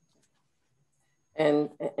conversation. And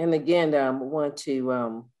again, I want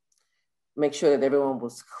to make sure that everyone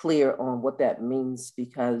was clear on what that means,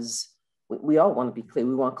 because we all want to be clear.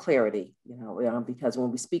 We want clarity, because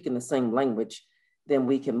when we speak in the same language, then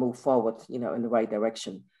we can move forward, in the right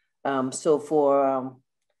direction. So for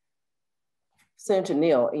Senator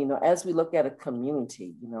Neal, as we look at a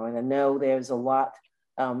community, and I know there's a lot,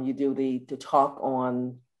 you do the talk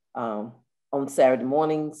on Saturday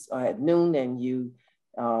mornings at noon, and you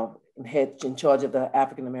head in charge of the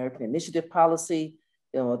African American Initiative policy.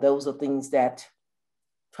 Those are things that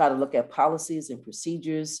try to look at policies and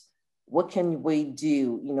procedures. What can we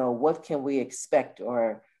do? What can we expect,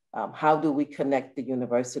 or how do we connect the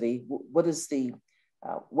university? What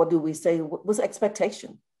do we say? What's the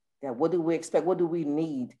expectation? What do we expect? What do we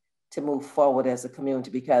need to move forward as a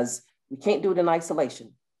community? Because we can't do it in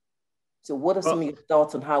isolation. So what are some of your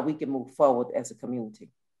thoughts on how we can move forward as a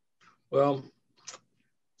community? Well,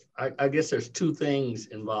 I guess there's two things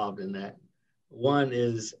involved in that. One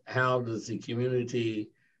is, how does the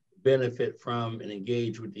community benefit from and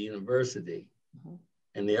engage with the university? Mm-hmm.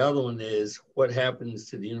 And the other one is, what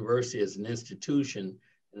happens to the university as an institution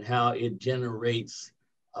and how it generates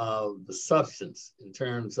the substance in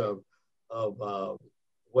terms of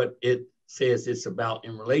what it says it's about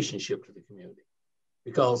in relationship to the community.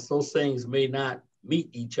 Because those things may not meet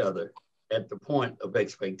each other at the point of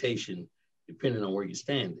expectation, depending on where you're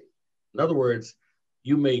standing. In other words,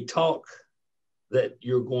 you may talk that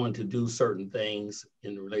you're going to do certain things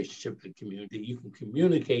in relationship to the community. You can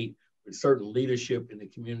communicate with certain leadership in the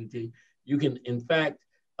community. You can, in fact,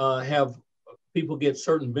 have people get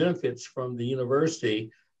certain benefits from the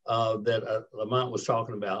university that Lamont was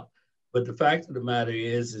talking about. But the fact of the matter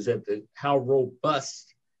is that how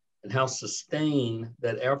robust and how sustained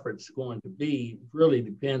that effort's going to be really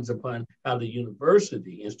depends upon how the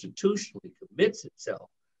university institutionally commits itself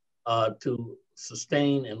to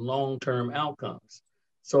sustain and long-term outcomes.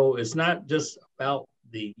 So it's not just about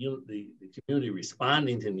the community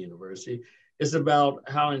responding to the university. It's about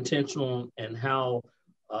how intentional and how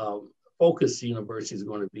focused the university is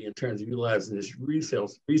going to be in terms of utilizing its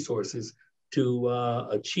resources to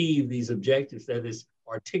achieve these objectives that it's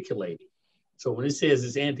articulating. So when it says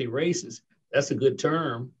it's anti-racist, that's a good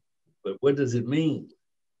term, but what does it mean?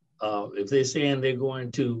 If they're saying they're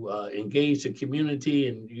going to engage the community,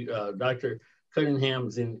 and Dr.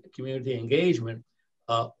 Cunningham's in community engagement,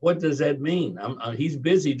 what does that mean? He's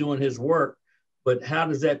busy doing his work, but how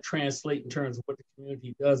does that translate in terms of what the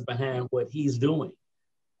community does behind what he's doing?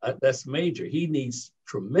 That's major. He needs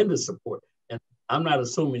tremendous support. And I'm not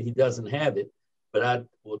assuming he doesn't have it, but I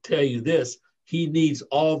will tell you this, he needs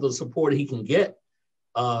all the support he can get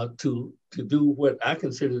to do what I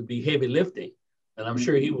consider to be heavy lifting. And I'm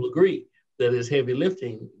sure he will agree that it's heavy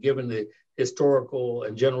lifting given the historical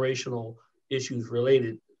and generational issues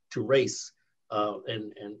related to race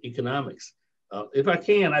and economics. If I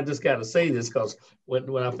can, I just got to say this, because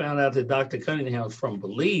when I found out that Dr. Cunningham was from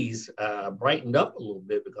Belize, I brightened up a little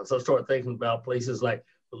bit, because I started thinking about places like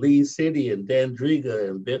Belize City and Dandriga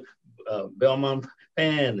and Belmont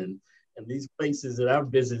Pan and these places that I've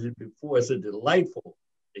visited before. It's a delightful.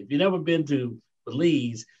 If you've never been to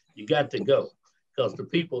Belize, You got to go because the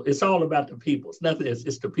people, it's all about the people. It's nothing,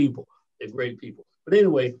 it's the people. They're great people. But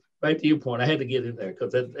anyway, back to your point, I had to get in there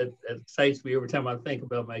because that excites me every time I think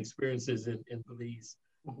about my experiences in police.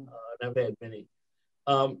 And I've had many.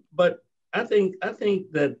 But I think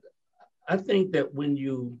that when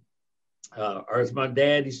you, or as my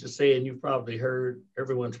dad used to say, and you've probably heard,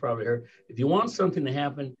 everyone's probably heard, if you want something to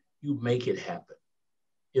happen, you make it happen.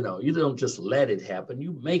 You know, you don't just let it happen,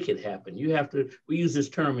 you make it happen. You have to, we use this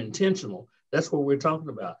term intentional. That's what we're talking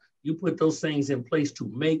about. You put those things in place to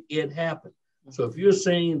make it happen. So if you're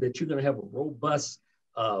saying that you're gonna have a robust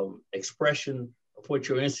expression of what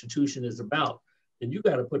your institution is about, then you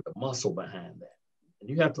gotta put the muscle behind that. And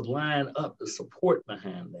you have to line up the support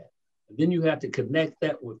behind that. And then you have to connect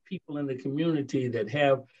that with people in the community that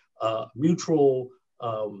have mutual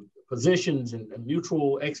positions and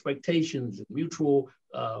mutual expectations and mutual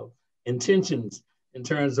intentions in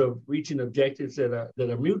terms of reaching objectives that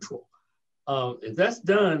are mutual. If that's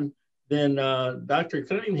done, then Dr.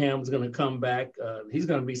 Cunningham is going to come back. He's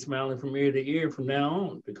going to be smiling from ear to ear from now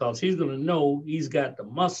on because he's going to know he's got the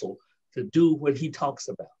muscle to do what he talks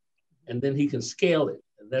about. And then he can scale it.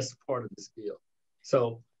 And that's part of this deal.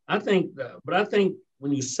 So I think, but I think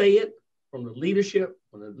when you say it from the leadership,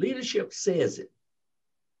 when the leadership says it,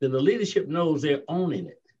 then the leadership knows they're owning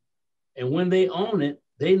it. And when they own it,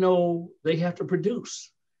 they know they have to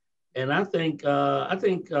produce. And I think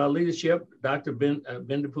leadership, Dr.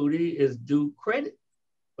 Bendapudi, is due credit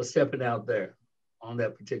for stepping out there on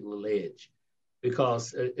that particular ledge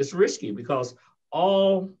because it's risky because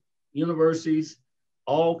all universities,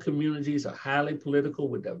 all communities are highly political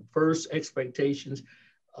with diverse expectations.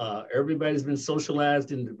 Everybody's been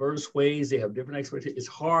socialized in diverse ways. They have different expectations. It's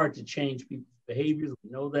hard to change people's behaviors. We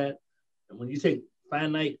know that. And when you take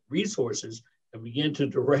finite resources and begin to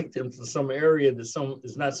direct them to some area that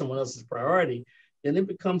is not someone else's priority, then it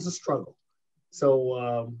becomes a struggle.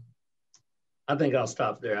 So I think I'll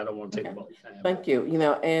stop there. I don't want to take up all the time. Thank you. You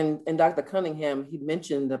know, and Dr. Cunningham, he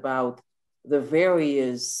mentioned about the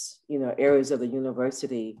various, you know, areas of the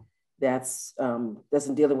university that's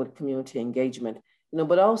in dealing with community engagement, you know,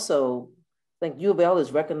 but also I think U of L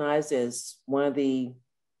is recognized as one of the,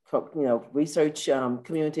 you know, research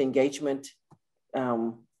community engagement.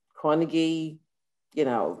 Carnegie, you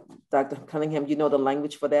know, Dr. Cunningham, you know the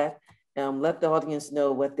language for that. Let the audience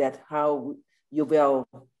know how U of L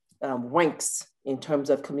ranks in terms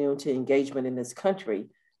of community engagement in this country,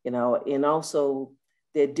 you know, and also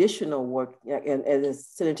the additional work, and as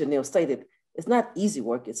Senator Neal stated, it's not easy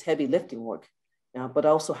work, it's heavy lifting work, but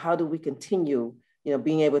also how do we continue, you know,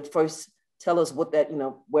 being able to first tell us what that, you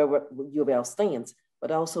know, where U of L stands,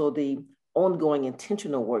 but also the ongoing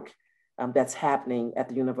intentional work that's happening at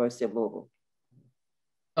the University of Louisville.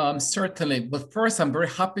 Certainly, but first, I'm very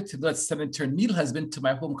happy to know that Senator Neal has been to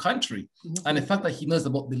my home country. And the fact that he knows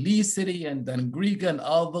about the Lee City and Griga and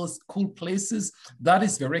all those cool places, that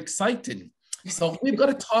is very exciting. So we've got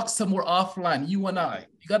to talk some more offline, you and I.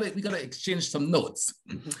 We got to exchange some notes.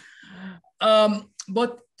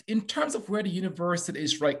 But in terms of where the university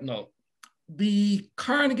is right now, the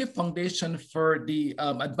Carnegie Foundation for the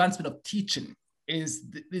Advancement of Teaching is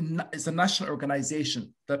a national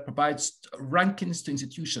organization that provides rankings to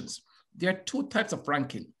institutions. There are two types of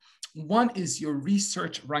ranking. One is your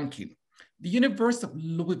research ranking. The University of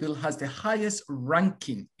Louisville has the highest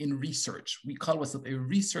ranking in research. We call it a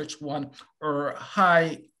research one or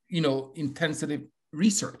high, you know, intensity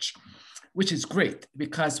research, which is great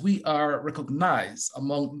because we are recognized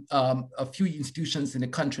among a few institutions in the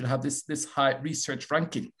country that have this high research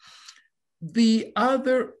ranking. The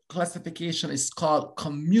other classification is called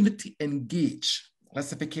community engaged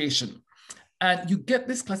classification. And you get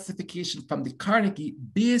this classification from the Carnegie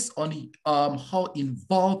based on how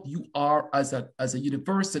involved you are as a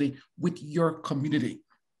university with your community.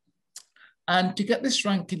 And to get this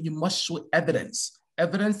ranking, you must show evidence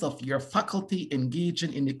of your faculty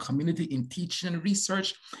engaging in the community in teaching and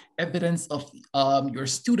research, evidence of your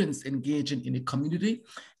students engaging in the community,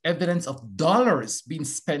 evidence of dollars being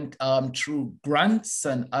spent through grants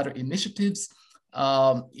and other initiatives,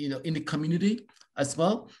 you know, in the community as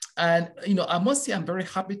well. And, you know, I must say, I'm very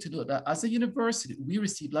happy to know that as a university, we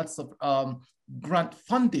receive lots of grant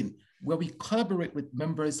funding where we collaborate with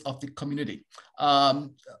members of the community.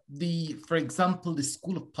 For example, the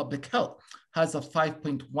School of Public Health has a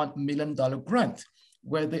 $5.1 million grant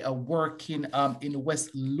where they are working in West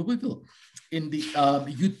Louisville in the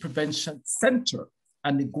Youth Prevention Center.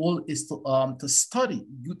 And the goal is to study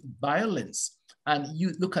youth violence. And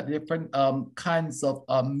you look at different kinds of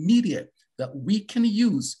media that we can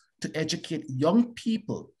use to educate young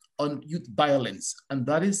people on youth violence. And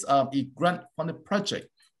that is a grant-funded project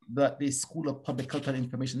that the School of Public Health and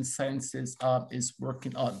Information Sciences is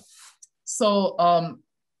working on. So,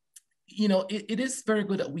 you know, it is very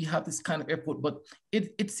good that we have this kind of effort, but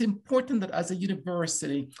it's important that as a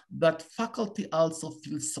university, that faculty also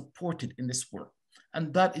feel supported in this work.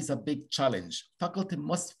 And that is a big challenge. Faculty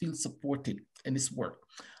must feel supported in this work.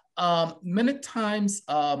 Many times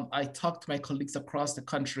I talk to my colleagues across the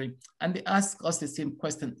country and they ask us the same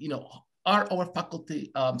question, you know, are our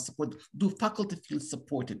faculty supported? Do faculty feel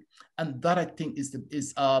supported? And that I think is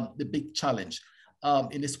the big challenge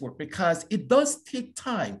in this work, because it does take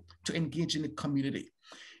time to engage in the community.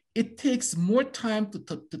 It takes more time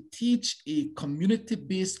to teach a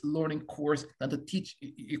community-based learning course than to teach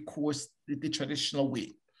a course the traditional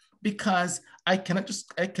way. Because I cannot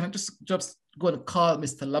just go and call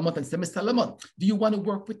Mr. Lamont and say, Mr. Lamont, do you want to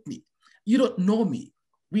work with me? You don't know me.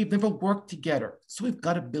 We've never worked together. So we've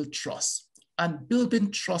got to build trust. And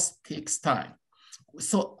building trust takes time.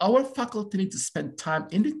 So our faculty need to spend time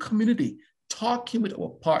in the community, talking with our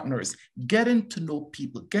partners, getting to know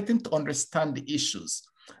people, getting to understand the issues.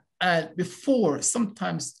 And before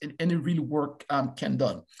sometimes any real work can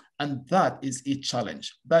done. And that is a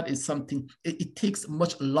challenge. That is something, it takes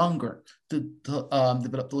much longer to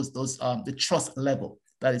develop the trust level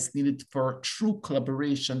that is needed for true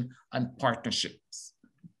collaboration and partnerships.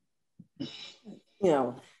 You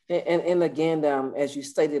know, and again, as you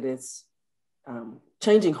stated, it's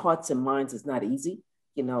changing hearts and minds is not easy.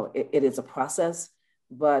 You know, it is a process,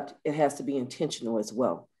 but it has to be intentional as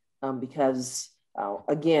well, because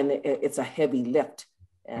again, it's a heavy lift,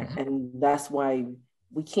 and that's why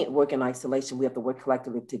we can't work in isolation. We have to work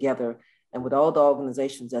collectively together, and with all the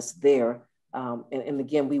organizations that's there. And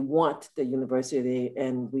again, we want the university,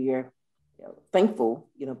 and we are thankful,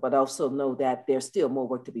 you know, but also know that there's still more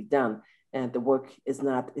work to be done, and the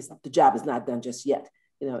job is not done just yet,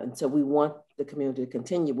 you know. And so we want the community to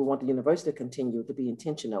continue. We want the university to continue to be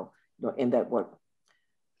intentional, you know, in that work.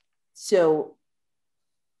 So,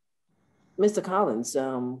 Mr. Collins,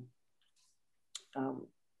 you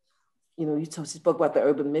know, you spoke about the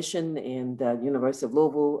urban mission and the University of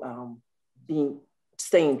Louisville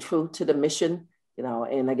staying true to the mission, you know,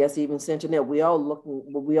 and I guess even Senator Neal, we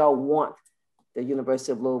all want the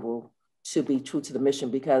University of Louisville to be true to the mission,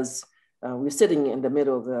 because we're sitting in the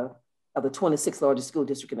middle of the 26th largest school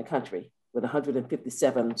district in the country with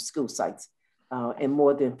 157 school sites and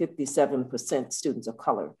more than 57% students of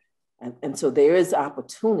color. And so there is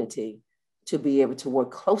opportunity to be able to work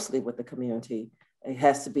closely with the community. It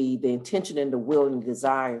has to be the intention and the will and the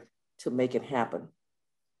desire to make it happen.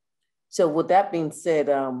 So with that being said,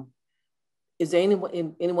 is there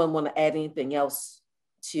anyone want to add anything else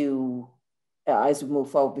to as we move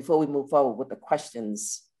forward, before we move forward with the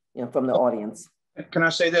questions, you know, from the audience? Can I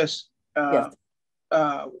say this? Yes.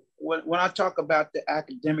 When I talk about the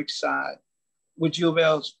academic side, which U of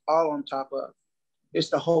L's all on top of, it's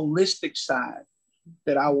the holistic side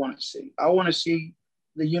that I want to see. I want to see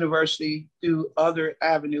the university through other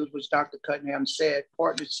avenues, which Dr. Cunningham said,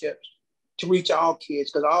 partnerships to reach all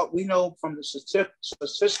kids. Because we know from the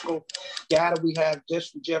statistical data we have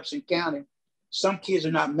just from Jefferson County, some kids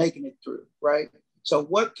are not making it through, right? So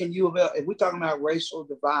what can U of L, if we're talking about racial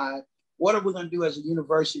divide, what are we going to do as a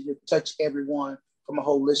university to touch everyone from a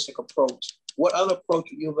holistic approach? What other approach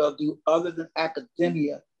will U of L do other than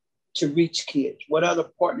academia to reach kids? What other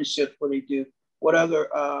partnerships will they do? What other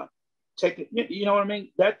you know what I mean?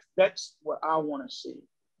 That's what I want to see.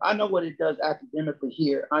 I know what it does academically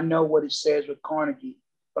here. I know what it says with Carnegie,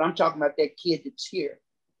 but I'm talking about that kid that's here,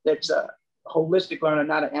 that's a holistic learner,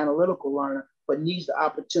 not an analytical learner, but needs the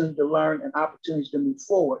opportunity to learn and opportunities to move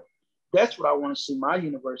forward. That's what I want to see my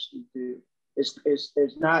university do. Is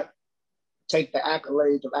not take the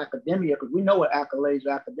accolades of academia, because we know what accolades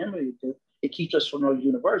of academia do. It keeps us from those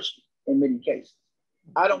universities in many cases.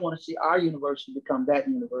 I don't want to see our university become that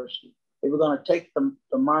university. If we're going to take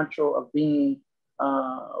the mantra of being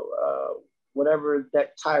whatever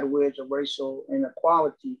that title is of racial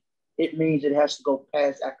inequality, it means it has to go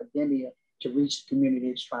past academia to reach the community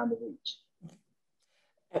it's trying to reach.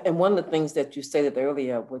 And one of the things that you stated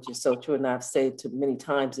earlier, which is so true, and I've said to many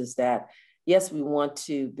times, is that, yes, we want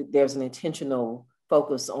to, there's an intentional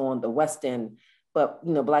focus on the West End, but,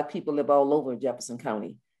 you know, Black people live all over Jefferson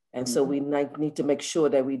County. And so we need to make sure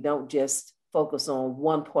that we don't just focus on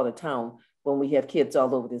one part of town when we have kids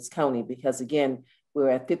all over this county, because again, we're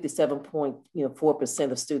at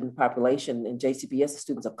 57.4% of student population in JCPS,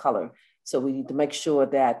 students of color. So we need to make sure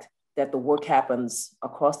that the work happens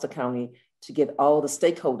across the county to get all the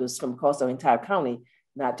stakeholders from across our entire county,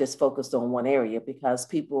 not just focused on one area, because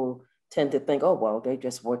people tend to think, oh, well, they're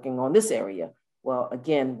just working on this area. Well,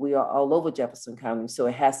 again, we are all over Jefferson County, so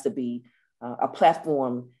it has to be a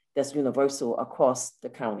platform that's universal across the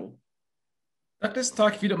county. Dr.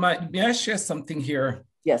 Stark, if you don't mind, may I share something here?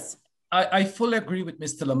 Yes. I fully agree with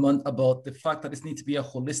Mr. Lamont about the fact that this needs to be a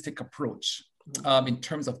holistic approach in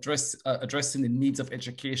terms of addressing the needs of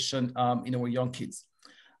education in our young kids.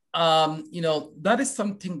 That is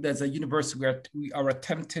something that's a university where we are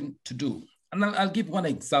attempting to do. And I'll give one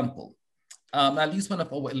example. I'll use one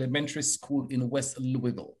of our elementary school in West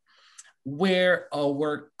Louisville, where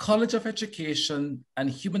our College of Education and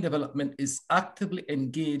Human Development is actively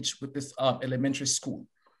engaged with this elementary school,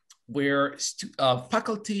 where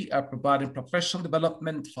faculty are providing professional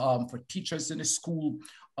development for teachers in the school.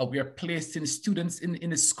 We are placing students in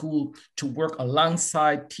the school to work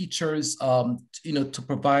alongside teachers, to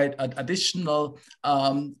provide additional,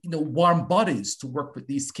 warm bodies to work with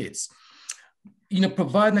these kids.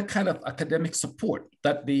 Providing a kind of academic support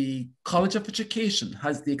that the College of Education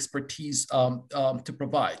has the expertise to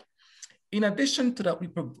provide. In addition to that,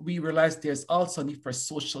 we realized there's also a need for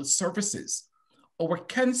social services. Our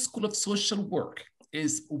Kent School of Social Work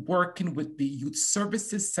is working with the Youth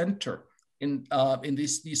Services Center in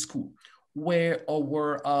this school, where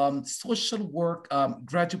our social work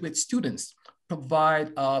graduate students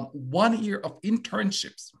provide 1 year of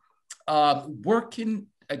internships, working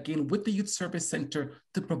again with the Youth Service Center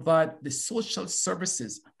to provide the social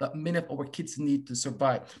services that many of our kids need to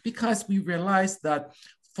survive. Because we realize that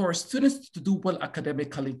for students to do well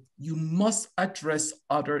academically, you must address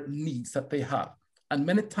other needs that they have. And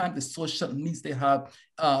many times the social needs they have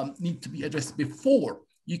need to be addressed before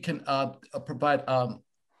you can provide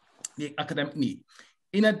the academic need.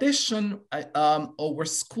 In addition, our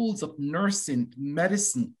schools of nursing,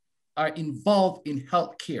 medicine are involved in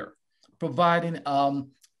healthcare, providing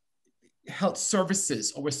health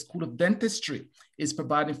services. Our School of Dentistry is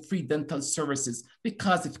providing free dental services,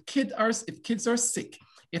 because if kids are sick,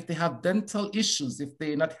 if they have dental issues, if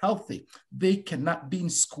they're not healthy, they cannot be in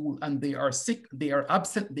school, and they are sick, they are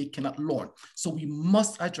absent, they cannot learn. So we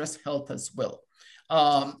must address health as well.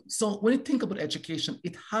 So when you think about education,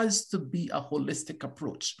 it has to be a holistic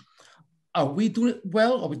approach. Are we doing it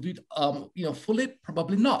well? Are we doing it fully?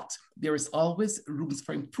 Probably not. There is always rooms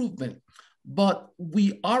for improvement, but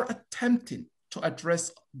we are attempting to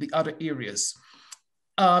address the other areas.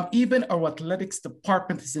 Even our athletics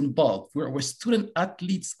department is involved, where our student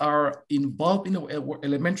athletes are involved in our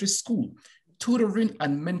elementary school, tutoring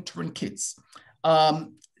and mentoring kids.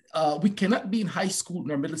 We cannot be in high school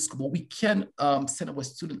nor middle school, but we can send our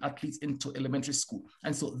student athletes into elementary school.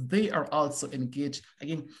 And so they are also engaged,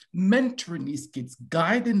 again, mentoring these kids,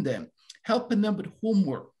 guiding them, helping them with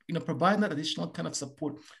homework, providing that additional kind of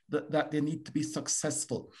support that they need to be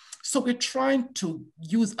successful. So we're trying to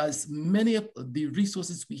use as many of the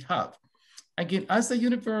resources we have. Again, as a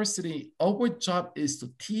university, our job is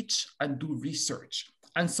to teach and do research.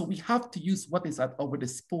 And so we have to use what is at our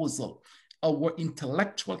disposal, our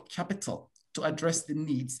intellectual capital, to address the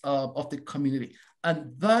needs of the community.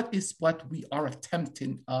 And that is what we are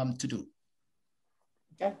attempting to do.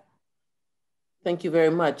 Okay. Thank you very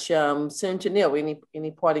much. Senator Neal,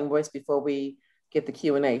 any parting words before we get the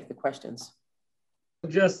Q&A, the questions?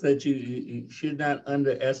 Just that you should not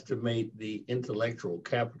underestimate the intellectual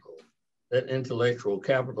capital. That intellectual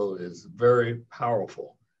capital is very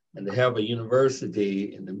powerful. And to have a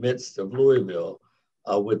university in the midst of Louisville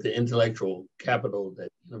with the intellectual capital that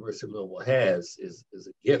University of Louisville has is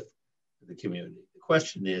a gift to the community. The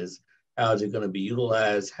question is, how is it going to be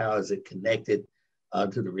utilized? How is it connected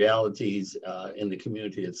to the realities in the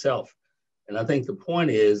community itself? And I think the point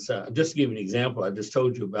is, just to give you an example, I just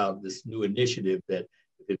told you about this new initiative that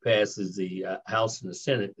if it passes the House and the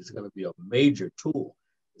Senate, it's going to be a major tool.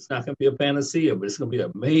 It's not going to be a panacea, but it's going to be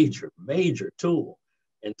a major, major tool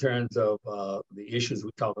in terms of the issues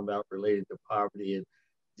we're talking about related to poverty and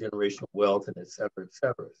generational wealth and et cetera, et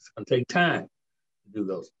cetera. It's going to take time to do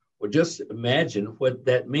those. Well, just imagine what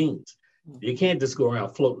that means. You can't just go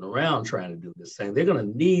around floating around trying to do this thing. They're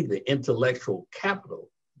going to need the intellectual capital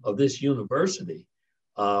of this university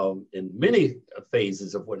in many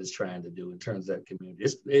phases of what it's trying to do in terms of that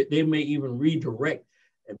community. They may even redirect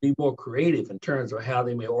and be more creative in terms of how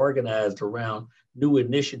they may organize around new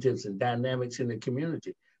initiatives and dynamics in the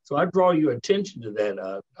community. So I draw your attention to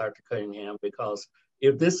that, Dr. Cunningham, because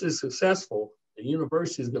if this is successful, the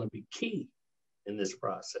university is going to be key in this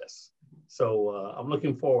process. So I'm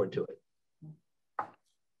looking forward to it.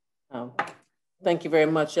 Thank you very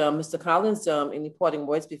much. Mr. Collins, any parting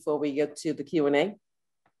words before we get to the Q&A?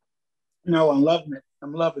 No, I'm loving it.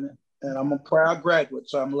 I'm loving it. And I'm a proud graduate,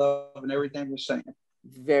 so I'm loving everything we're saying.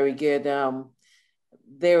 Very good.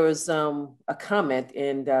 there was a comment,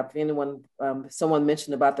 and if anyone, someone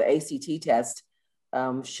mentioned about the ACT test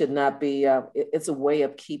should not be, it's a way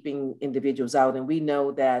of keeping individuals out. And we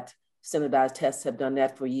know that standardized tests have done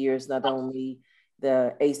that for years, not only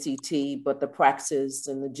the ACT, but the Praxis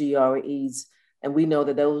and the GREs. And we know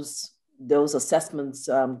that those assessments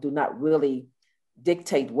do not really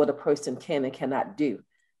dictate what a person can and cannot do.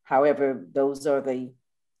 However, those are the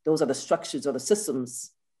structures or the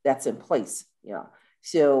systems that's in place. Yeah.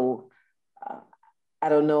 So I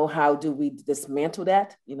don't know, how do we dismantle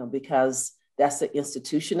that? Because that's an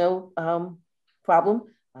institutional problem,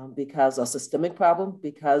 because a systemic problem,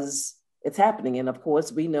 because it's happening. And of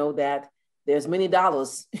course, we know that there's many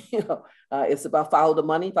dollars. It's about follow the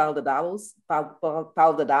money, follow the dollars,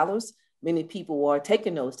 follow the dollars. Many people are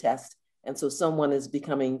taking those tests, and so someone is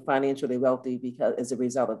becoming financially wealthy because as a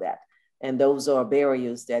result of that. And those are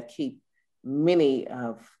barriers that keep many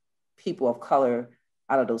of people of color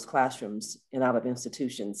out of those classrooms and out of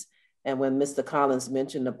institutions. And when Mr. Collins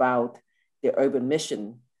mentioned about the urban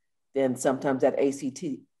mission, then sometimes that ACT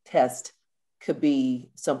test could be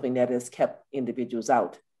something that has kept individuals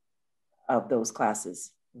out of those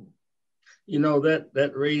classes.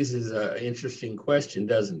 That raises an interesting question,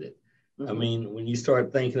 doesn't it? Mm-hmm. I mean, when you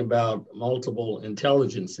start thinking about multiple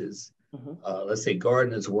intelligences, mm-hmm. Let's say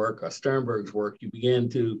Gardner's work or Sternberg's work, you begin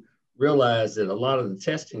to realize that a lot of the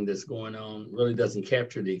testing that's going on really doesn't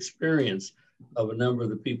capture the experience of a number of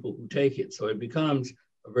the people who take it. So it becomes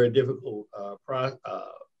a very difficult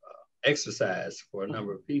exercise for a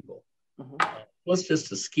number of people. Mm-hmm. Plus just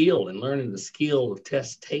the skill and learning the skill of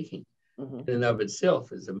test taking mm-hmm. in and of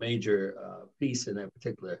itself is a major piece in that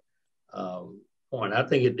particular point. I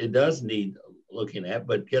think it does need looking at,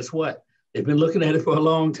 but guess what? They've been looking at it for a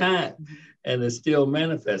long time mm-hmm. and it still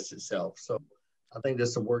manifests itself. So I think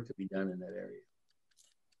there's some work to be done in that area.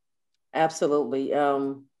 Absolutely.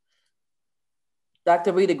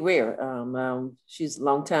 Dr. Rita Greer, she's a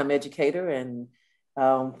longtime educator and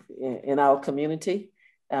in our community.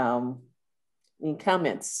 Any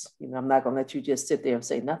comments? I'm not going to let you just sit there and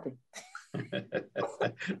say nothing.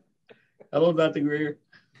 Hello, Dr. Greer.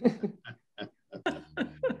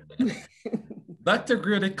 Dr.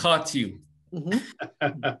 Greer, they caught you. Mm-hmm.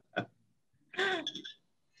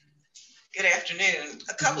 Good afternoon.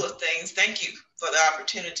 A couple of things. Thank you for the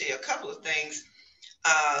opportunity. A couple of things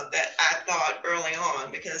that I thought early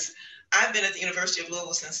on, because I've been at the University of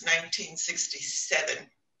Louisville since 1967.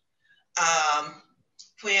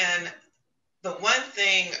 When the one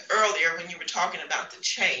thing earlier, when you were talking about the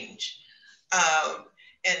change,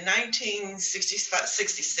 in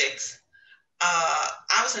 1966,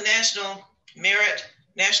 I was a National Merit,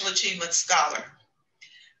 National Achievement Scholar.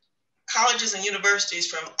 Colleges and universities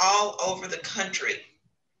from all over the country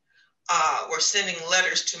were sending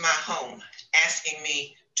letters to my home asking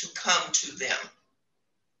me to come to them.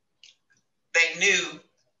 They knew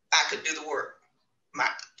I could do the work.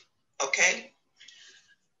 Okay?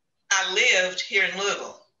 I lived here in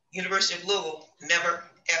Louisville. University of Louisville never,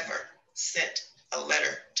 ever sent a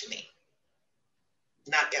letter to me.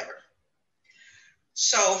 Not ever.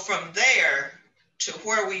 So from there to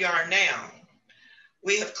where we are now,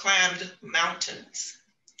 we have climbed mountains.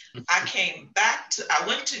 I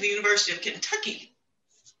went to the University of Kentucky,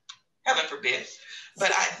 heaven forbid,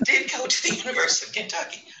 but I did go to the University of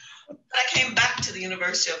Kentucky. But I came back to the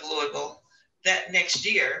University of Louisville that next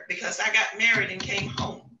year because I got married and came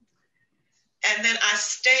home. And then I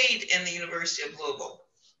stayed in the University of Louisville.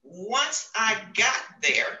 Once I got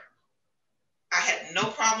there, I had no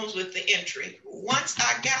problems with the entry. Once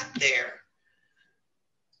I got there,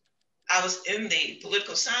 I was in the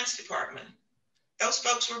political science department. Those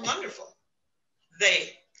folks were wonderful.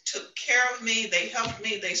 They took care of me, they helped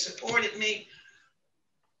me, they supported me.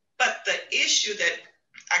 But the issue that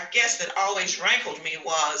I guess that always rankled me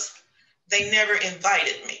was they never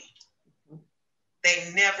invited me.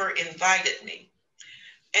 They never invited me.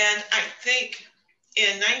 And I think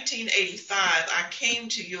in 1985, I came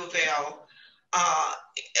to U of L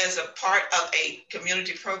as a part of a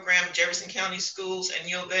community program, Jefferson County Schools and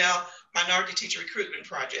U of L Minority Teacher Recruitment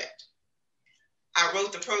Project. I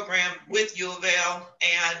wrote the program with U of L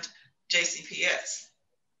and JCPS.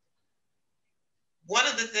 One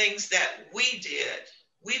of the things that we did,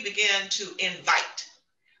 we began to invite.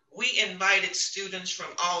 We invited students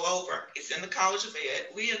from all over. It's in the College of Ed.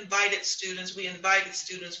 We invited students, we invited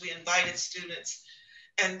students, we invited students.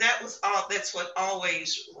 And that's what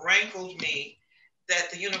always rankled me,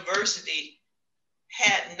 that the university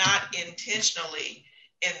had not intentionally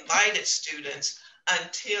invited students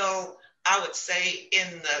until I would say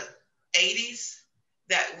in the 80s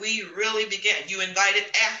that we really began. You invited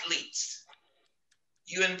athletes.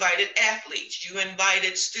 You invited athletes. You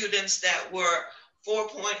invited students that were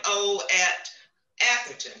 4.0 at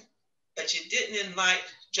Atherton, but you didn't invite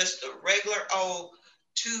just a regular old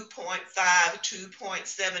 2.5,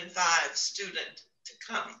 2.75 student to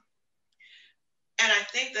come. And I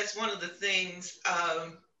think that's one of the things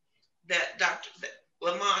that Dr.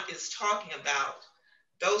 Lamont is talking about,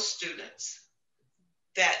 those students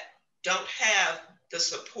that don't have the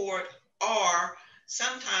support or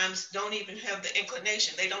sometimes don't even have the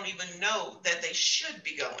inclination. They don't even know that they should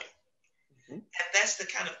be going. And that's the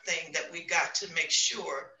kind of thing that we got to make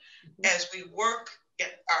sure as we work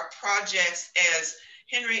at our projects, as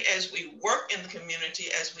Henry, as we work in the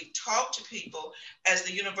community, as we talk to people, as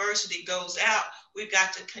the university goes out, we've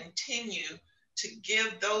got to continue to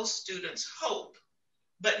give those students hope,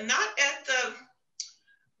 but not at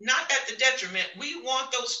the detriment. We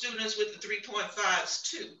want those students with the 3.5s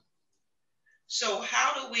too. So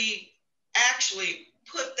how do we actually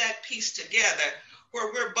put that piece together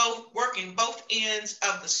where we're both working both ends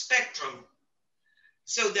of the spectrum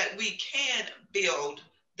so that we can build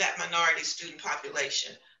that minority student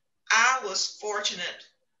population? I was fortunate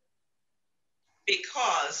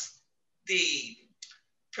because the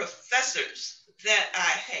professors that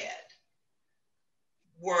I had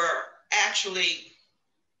were actually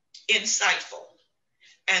insightful,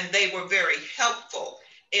 and they were very helpful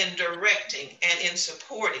in directing and in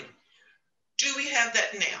supporting. Do we have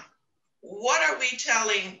that now? What are we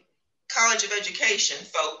telling College of Education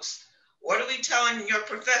folks? What are we telling your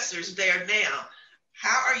professors there now?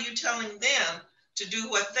 How are you telling them to do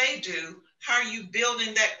what they do? How are you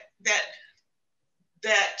building that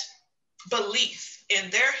belief in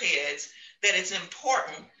their heads that it's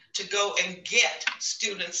important to go and get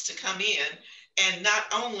students to come in, and not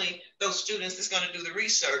only those students that's going to do the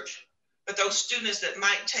research, but those students that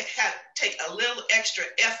might take a little extra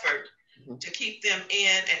effort to keep them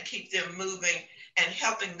in and keep them moving and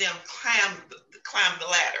helping them climb the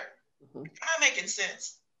ladder. Am I making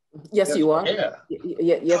sense? Yes, you are. Yeah.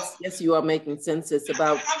 Yes, you are making sense. It's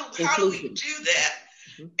about how do we do that?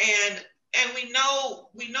 And we know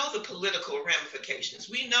the political ramifications.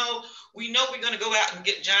 We know we're going to go out and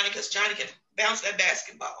get Johnny because Johnny can bounce that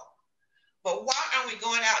basketball. But why aren't we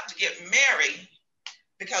going out to get Mary?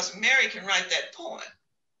 Because Mary can write that poem.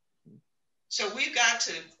 So we've got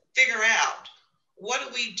to figure out, what do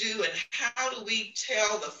we do and how do we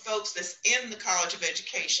tell the folks that's in the College of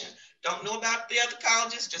Education, don't know about the other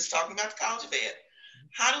colleges, just talking about the College of Ed.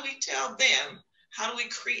 How do we tell them, how do we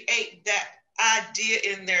create that idea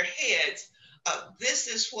in their heads of this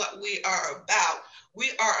is what we are about?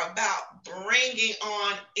 We are about bringing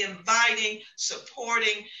on, inviting,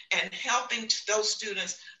 supporting, and helping those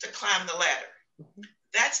students to climb the ladder.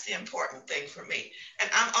 That's the important thing for me.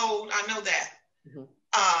 And I'm old, I know that.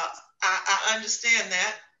 I understand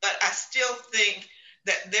that, but I still think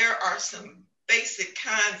that there are some basic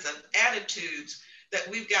kinds of attitudes that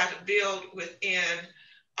we've got to build within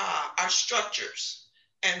our structures.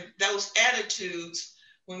 And those attitudes,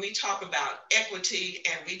 when we talk about equity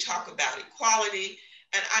and we talk about equality,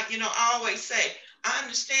 and I always say, I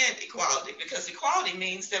understand equality, because equality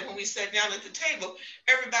means that when we sit down at the table,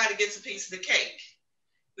 everybody gets a piece of the cake.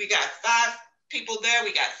 We got 5 people there,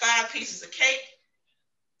 we got 5 pieces of cake.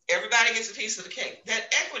 Everybody gets a piece of the cake.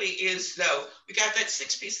 That equity is, though, we got that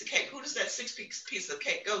 6 piece of cake. Who does that 6 piece of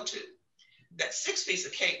cake go to? That 6 piece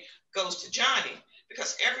of cake goes to Johnny,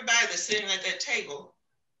 because everybody that's sitting at that table,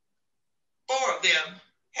 4 of them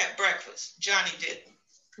had breakfast. Johnny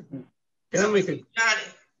didn't. So Johnny,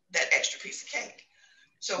 that extra piece of cake.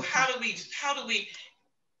 So how do we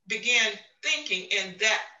begin thinking in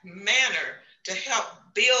that manner to help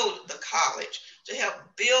build the college, to help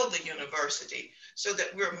build the university, so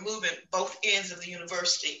that we're moving both ends of the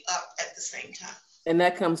university up at the same time? And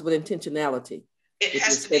that comes with intentionality. It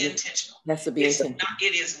has to be intentional. It has to be intentional.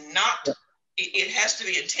 It has to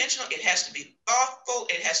be intentional. It has to be thoughtful.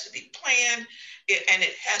 It has to be planned. And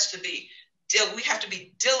it has to be, we have to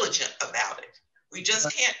be diligent about it. We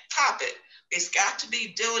just can't pop it. It's got to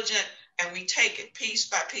be diligent, and we take it piece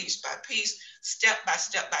by piece by piece, step by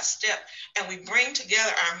step by step, and we bring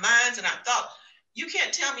together our minds and our thought. You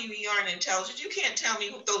can't tell me we aren't intelligent. You can't tell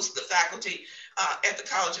me those the faculty at the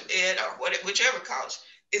College of Ed or whichever college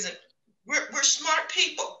isn't. We're smart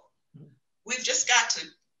people. We've just got to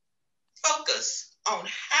focus on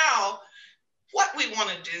what we want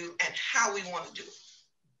to do and how we want to do it.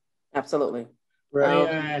 Absolutely.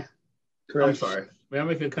 Right. I'm sorry. May I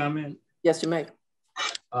make a comment? Yes, you may.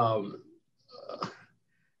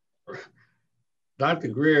 Dr.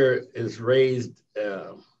 Greer is raised,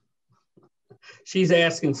 she's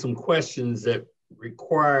asking some questions that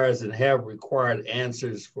requires and have required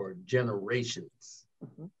answers for generations.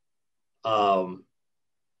 But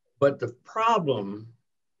the problem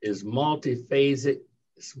is multiphasic,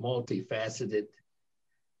 it's multifaceted,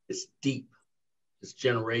 it's deep, it's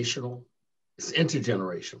generational, it's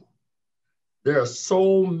intergenerational. There are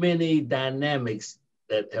so many dynamics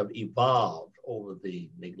that have evolved over the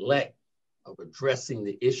neglect of addressing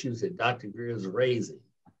the issues that Dr. Greer is raising,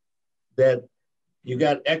 that you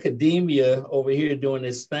got academia over here doing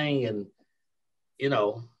this thing. And, you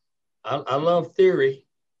know, I love theory,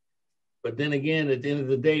 but then again, at the end of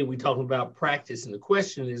the day, we're talking about practice. And the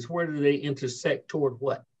question is, where do they intersect toward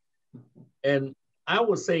what? And I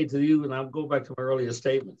would say to you, and I'll go back to my earlier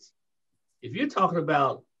statements, if you're talking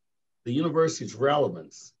about the university's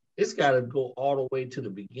relevance, it's got to go all the way to the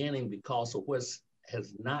beginning because of what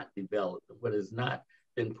has not developed, what has not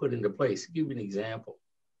been put into place. I'll give you an example.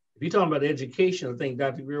 If you're talking about education, I think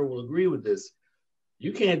Dr. Greer will agree with this.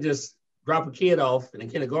 You can't just drop a kid off in the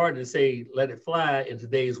kindergarten and say, let it fly in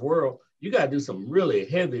today's world. You got to do some really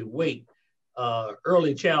heavyweight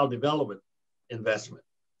early child development investment.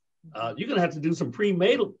 You're going to have to do some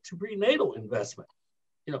prenatal investment.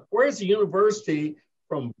 You know, where's the university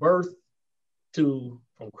from birth to,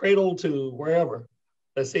 from cradle to wherever,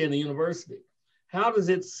 let's say in the university? How does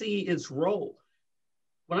it see its role?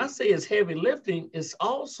 When I say it's heavy lifting, it's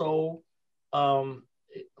also a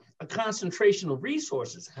concentration of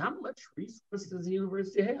resources. How much resources does the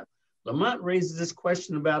university have? Lamont raises this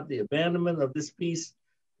question about the abandonment of this piece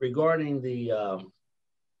regarding the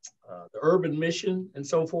urban mission and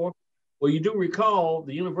so forth. Well, you do recall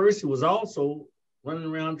the university was also running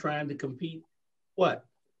around trying to compete, what?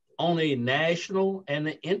 On a national and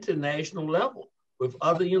an international level with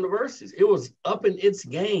other universities. It was up in its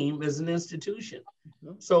game as an institution.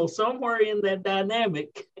 So somewhere in that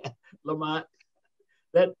dynamic, Lamont,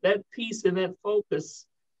 that piece and that focus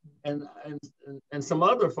and some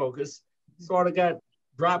other focus sort of got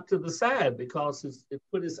dropped to the side because it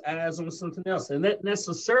put its eyes on something else. And that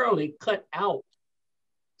necessarily cut out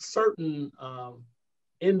certain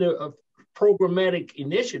programmatic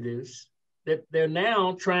initiatives that they're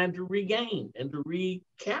now trying to regain and to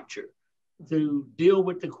recapture to deal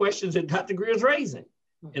with the questions that Dr. Greer is raising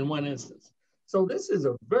in one instance. So this is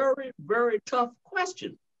a very, very tough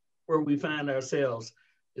question where we find ourselves.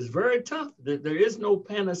 It's very tough. There is no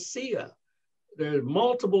panacea. There are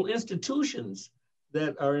multiple institutions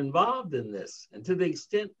that are involved in this. And to the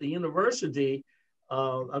extent the university,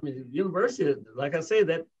 university, like I say,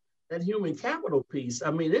 that human capital piece, I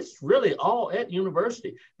mean, it's really all at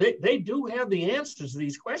university. They do have the answers to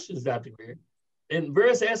these questions, Dr. Greer. In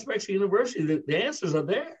various aspects of university, the answers are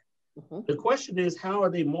there. The question is, how are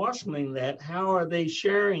they marshaling that? How are they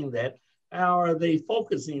sharing that? How are they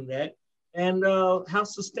focusing that? And how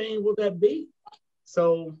sustained will that be?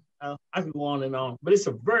 So I could go on, but it's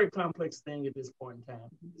a very complex thing at this point in time.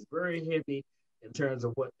 It's very heavy in terms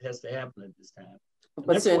of what has to happen at this time.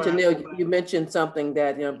 But Senator Neal, you mentioned something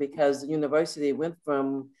that, you know, because the university went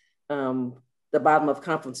from the bottom of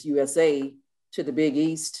Conference USA to the Big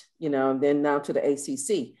East, you know, and then now to the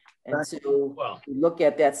ACC. And so we look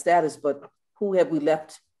at that status, but who have we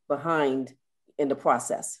left behind in the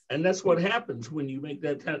process? And that's what happens when you make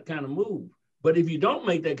that kind of move. But if you don't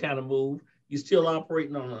make that kind of move, you're still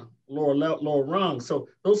operating on a lower rung. So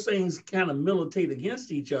those things kind of militate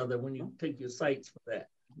against each other when you take your sights for that.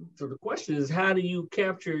 So the question is, how do you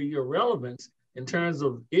capture your relevance in terms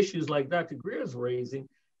of issues like Dr. Greer is raising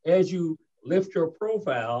as you lift your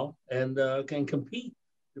profile and can compete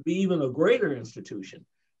to be even a greater institution?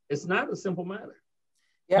 It's not a simple matter.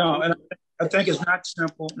 Yeah. No, and I think it's not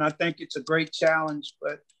simple, and I think it's a great challenge,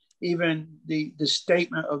 but even the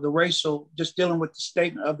statement of the racial, just dealing with the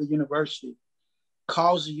statement of the university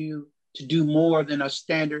causes you to do more than a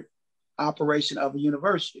standard operation of a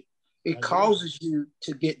university. It causes you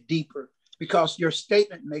to get deeper because your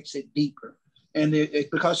statement makes it deeper. And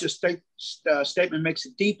because your statement makes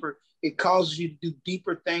it deeper, it causes you to do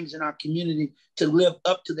deeper things in our community to live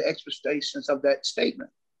up to the expectations of that statement,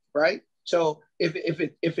 right? So if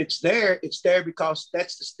it's there because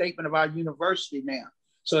that's the statement of our university now.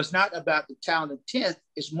 So it's not about the talented 10th,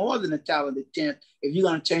 it's more than a talented 10th if you're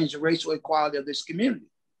going to change the racial equality of this community,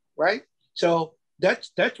 right? So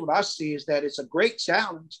that's what I see, is that it's a great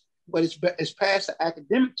challenge, but it's past the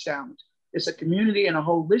academic challenge. It's a community and a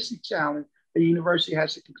holistic challenge the university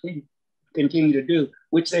has to continue to do,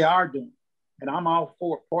 which they are doing. And I'm all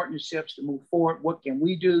for partnerships to move forward. What can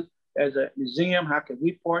we do as a museum? How can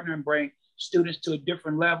we partner and bring students to a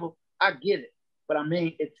different level? I get it, but I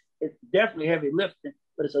mean, it's definitely heavy lifting,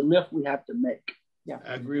 but it's a lift we have to make. Yeah,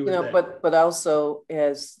 I agree with that. But also,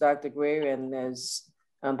 as Dr. Greer and as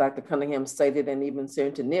Dr. Cunningham stated, and even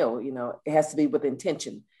Senator Neal, it has to be with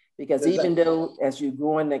intention, because even though as you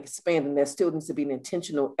grow and expand, there still needs to be an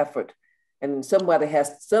intentional effort, and somebody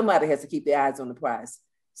has to keep their eyes on the prize.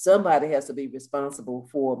 Somebody has to be responsible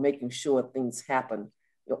for making sure things happen,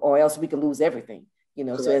 or else we can lose everything.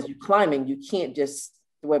 So as you're climbing, you can't just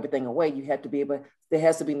throw everything away. You have to be able. There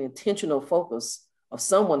has to be an intentional focus. Or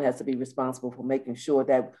someone has to be responsible for making sure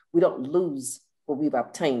that we don't lose what we've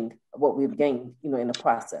obtained, what we've gained, in the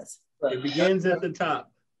process. It begins at the top.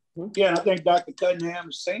 Yeah, I think Dr. Cunningham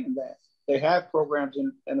is saying that. They have programs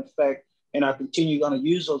in effect, and I continue going to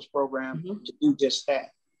use those programs to do just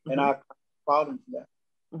that. And I applaud them for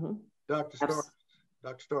that.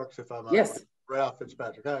 Dr. Starks, if I might. Yes. Ralph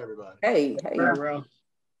Fitzpatrick. Hi, everybody. Hey, Ralph.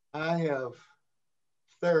 I have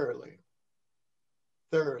thoroughly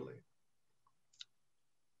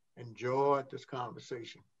enjoyed this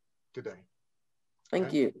conversation today.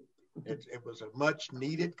 Thank you. It was a much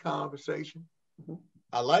needed conversation.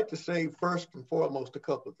 I like to say first and foremost a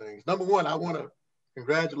couple of things. Number one, I want to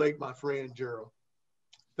congratulate my friend Gerald.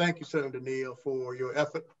 Thank you, Senator Neal, for your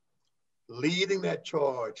effort leading that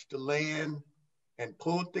charge to land and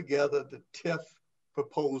pull together the TIF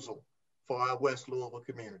proposal for our West Louisville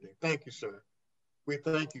community. Thank you, sir. We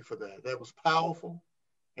thank you for that. That was powerful,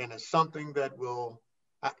 and it's something that will,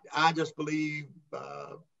 I just believe,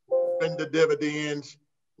 bring the dividends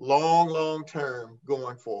long term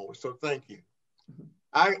going forward. So thank you.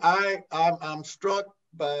 I'm struck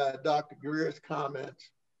by Dr. Greer's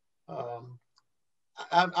comments. I'm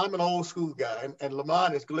an old school guy, and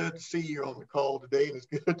Lamont, it's glad to see you on the call today, and it's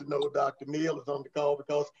good to know Dr. Neal is on the call,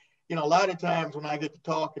 because a lot of times when I get to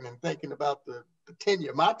talking and thinking about the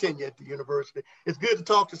tenure, my tenure at the university, it's good to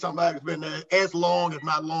talk to somebody who's been there as long, if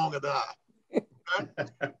not longer than I.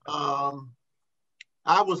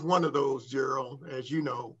 I was one of those, Gerald, as you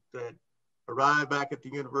know, that arrived back at the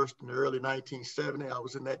university in the early 1970s. I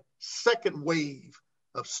was in that second wave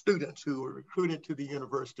of students who were recruited to the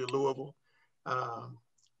University of Louisville,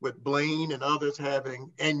 with Blaine and others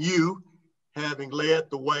having led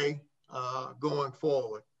the way going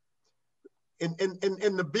forward. And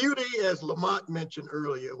the beauty, as Lamont mentioned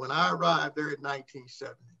earlier, when I arrived there in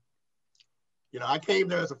 1970, I came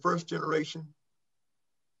there as a first generation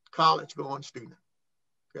college going student,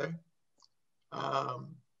 okay?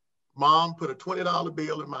 Mom put a $20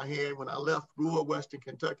 bill in my hand when I left rural Western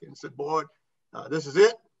Kentucky and said, boy, this is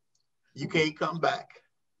it. You can't come back,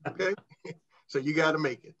 okay? So you got to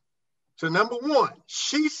make it. So number one,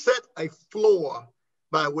 she set a floor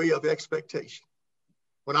by way of expectation.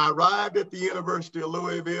 When I arrived at the University of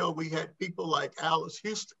Louisville, we had people like Alice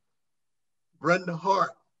Houston, Brenda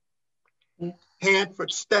Hart,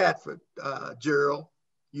 Hanford Stafford, Gerald.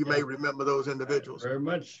 You may remember those individuals. Very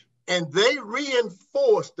much. And they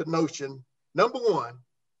reinforced the notion, number one,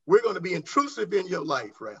 we're going to be intrusive in your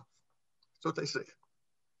life, Ralph. That's what they said.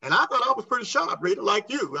 And I thought I was pretty sharp, Rita, like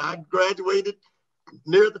you. I graduated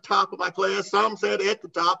near the top of my class. Some said at the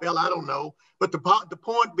top, hell, I don't know. But the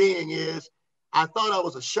point being is, I thought I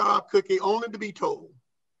was a sharp cookie, only to be told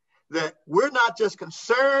that we're not just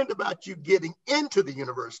concerned about you getting into the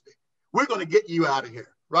university. We're going to get you out of here.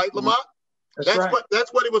 Right, Lamont?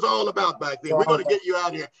 That's what it was all about back then. We're going to get you out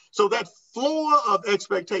of here. So that floor of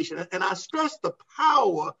expectation, and I stress the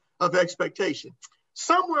power of expectation.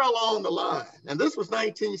 Somewhere along the line, and this was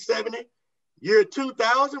 1970, year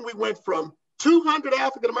 2000, we went from 200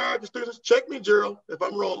 African-American students, check me, Gerald, if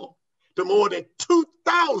I'm wrong, to more than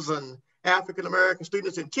 2,000 African-American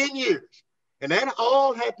students in 10 years. And that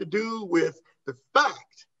all had to do with the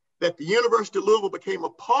fact that the University of Louisville became a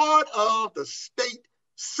part of the state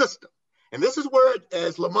system. And this is where,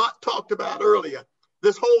 as Lamont talked about earlier,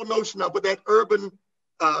 this whole notion of with that urban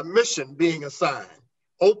mission being assigned,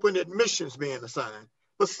 open admissions being assigned.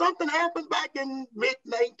 But something happened back in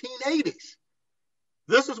mid-1980s.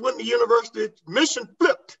 This is when the university mission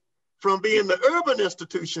flipped from being the urban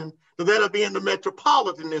institution to that of being the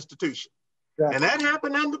metropolitan institution. Exactly. And that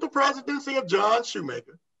happened under the presidency of John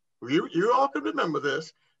Shoemaker. You all can remember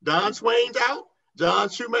this. Don Swain's out, John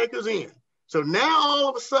Shoemaker's in. So now all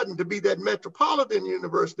of a sudden to be that metropolitan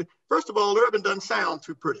university, first of all, urban doesn't sound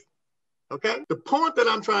too pretty, okay? The point that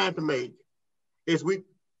I'm trying to make is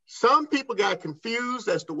some people got confused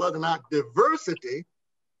as to whether or not diversity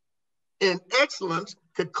and excellence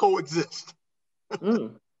could coexist,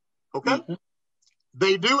 okay? Mm-hmm.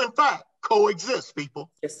 They do, in fact, coexist,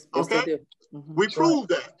 people, yes, okay? Yes, they do. Mm-hmm. We proved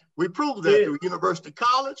that. We proved that through University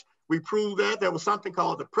College. We proved that. There was something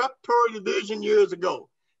called the preparatory division years ago.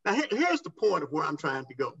 Now, here's the point of where I'm trying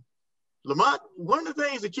to go. Lamont, one of the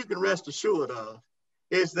things that you can rest assured of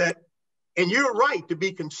is that, and you're right to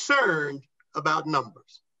be concerned about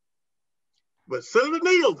numbers, but Senator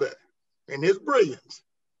Neal there, in his brilliance,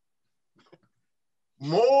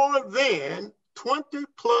 more than 20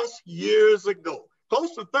 plus years ago,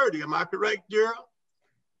 close to 30, am I correct, Gerald?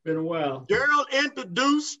 Been a while. Gerald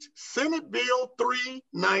introduced Senate Bill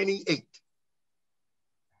 398.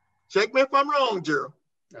 Check me if I'm wrong, Gerald.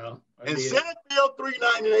 No, and Senate Bill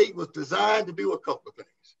 398 was designed to do a couple of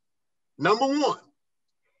things. Number one,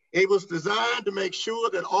 it was designed to make sure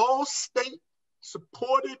that all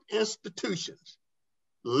state-supported institutions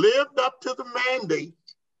lived up to the mandate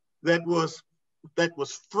that was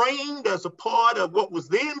framed as a part of what was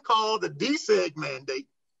then called the DSEG mandate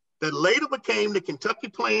that later became the Kentucky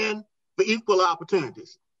Plan for Equal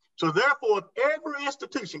Opportunities. So therefore, every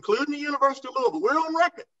institution, including the University of Louisville, we're on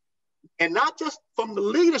record, and not just from the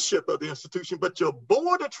leadership of the institution, but your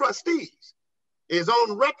board of trustees is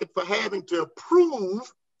on record for having to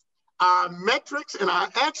approve our metrics and our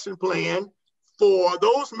action plan for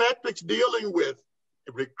those metrics dealing with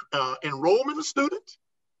enrollment of students,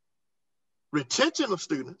 retention of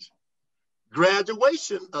students,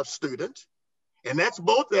 graduation of students, and that's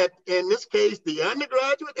both at, in this case, the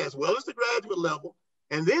undergraduate as well as the graduate level.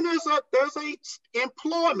 And then there's a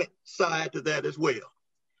employment side to that as well.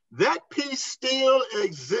 That piece still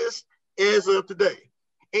exists as of today.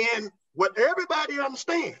 And what everybody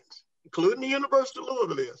understands, including the University of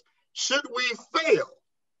Louisville, is should we fail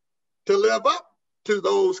to live up to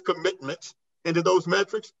those commitments and to those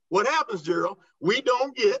metrics, what happens, Gerald? We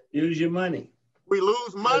don't get. Use your money. We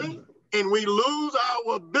lose money and we lose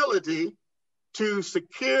our ability to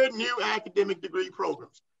secure new academic degree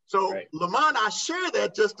programs. So, right. Lamont, I share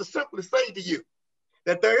that just to simply say to you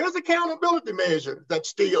that there is accountability measure that's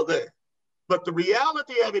still there. But the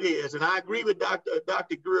reality of it is, and I agree with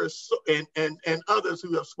Dr. Greer and others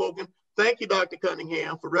who have spoken. Thank you, Dr.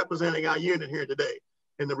 Cunningham, for representing our unit here today.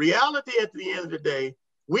 And the reality at the end of the day,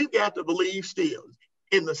 we've got to believe still.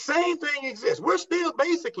 And the same thing exists. We're still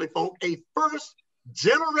basically, folks, a first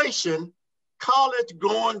generation college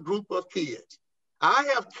going group of kids.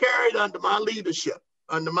 I have carried under my leadership,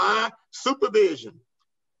 under my supervision,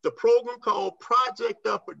 the program called Project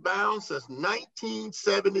Upward Bound since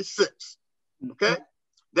 1976, okay?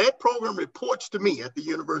 That program reports to me at the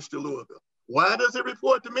University of Louisville. Why does it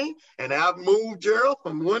report to me? And I've moved, Gerald,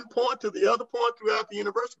 from one point to the other point throughout the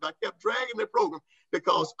university. I kept dragging that program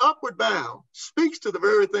because Upward Bound speaks to the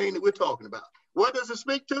very thing that we're talking about. What does it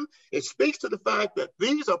speak to? It speaks to the fact that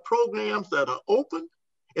these are programs that are open.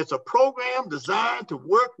 It's a program designed to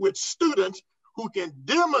work with students who can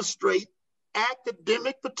demonstrate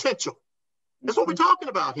academic potential. That's what we're talking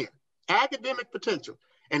about here, academic potential.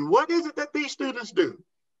 And what is it that these students do?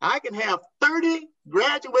 I can have 30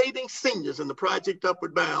 graduating seniors in the Project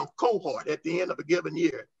Upward Bound cohort at the end of a given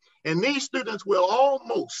year. And these students will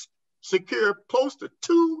almost secure close to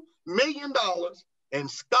 $2 million in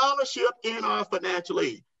scholarship in our financial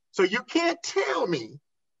aid. So you can't tell me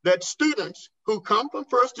that students who come from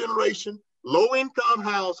first generation, low income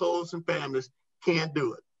households and families can't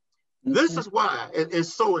do it. This is why it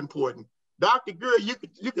is so important. Dr. Greer, you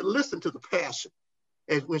could listen to the passion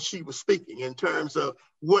as when she was speaking in terms of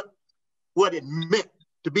what it meant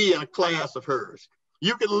to be in a class of hers.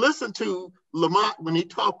 You can listen to Lamont when he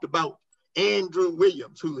talked about Andrew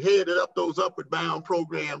Williams, who headed up those Upward Bound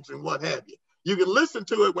programs and what have you. You can listen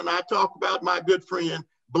to it when I talk about my good friend,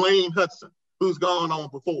 Blaine Hudson, who's gone on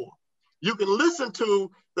before. You can listen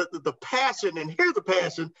to the passion and hear the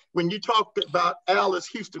passion when you talk about Alice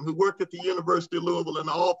Houston, who worked at the University of Louisville in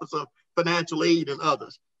the Office of Financial Aid and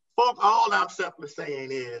others. Folks, all I'm simply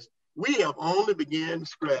saying is we have only begun to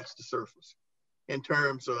scratch the surface in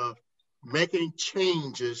terms of making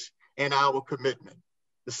changes in our commitment.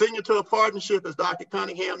 The Signature Partnership, as Dr.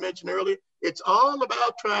 Cunningham mentioned earlier, it's all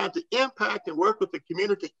about trying to impact and work with the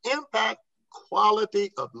community, impact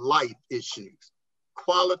quality of life issues.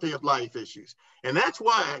 Quality of life issues. And that's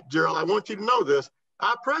why, Gerald, I want you to know this,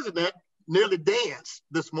 our president nearly danced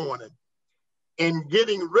this morning in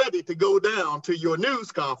getting ready to go down to your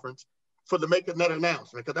news conference for the making that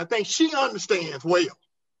announcement, because I think she understands well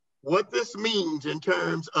what this means in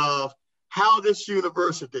terms of how this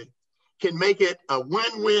university can make it a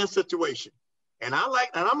win-win situation. And I'm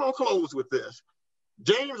gonna close with this.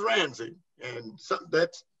 James Ramsey, and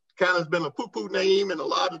that's kind of been a poo-poo name in a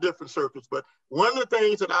lot of different circles, but one of the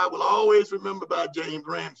things that I will always remember about James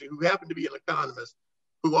Ramsey, who happened to be an economist,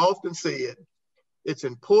 who often said, it's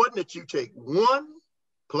important that you take 1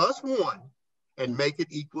 + 1 and make it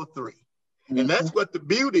equal 3. And that's what the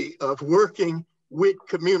beauty of working with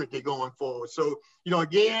community going forward. So,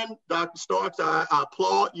 again, Dr. Starks, I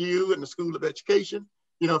applaud you and the School of Education.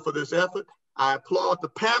 for this effort. I applaud the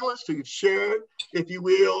panelists who shared, if you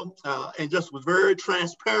will, and just was very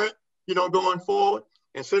transparent, going forward.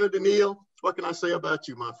 And Senator Neal, what can I say about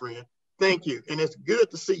you, my friend? Thank you. And it's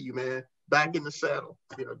good to see you, man, back in the saddle,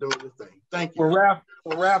 doing your thing. Thank you.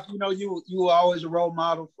 Well, Ralph, you were always a role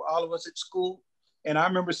model for all of us at school. And I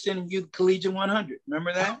remember sending you the Collegiate 100.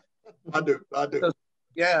 Remember that? I do. So,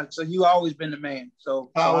 yeah, so you always been the man.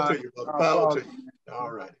 So power to you, brother. Power to you.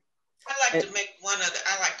 All right. I'd like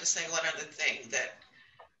to say one other thing, that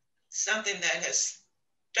something that has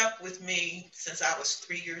stuck with me since I was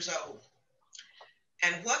 3 years old.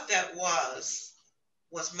 And what that was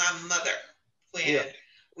my mother when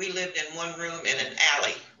we lived in one room in an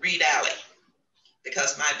alley, Reed Alley,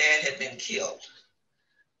 because my dad had been killed.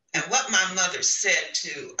 And what my mother said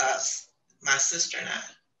to us, my sister and I,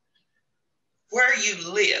 where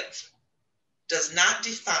you live does not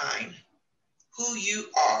define who you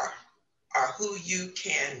are or who you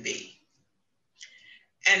can be.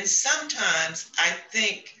 And sometimes I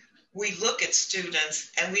think we look at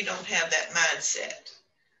students and we don't have that mindset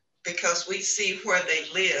because we see where they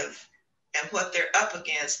live and what they're up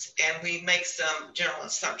against, and we make some general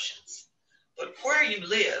assumptions. But where you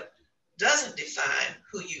live doesn't define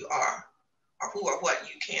who you are or who or what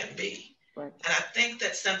you can be. Right. And I think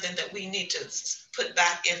that's something that we need to put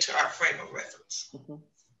back into our frame of reference. Mm-hmm.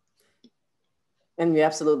 And you're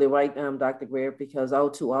absolutely right, Dr. Greer, because all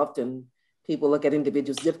too often people look at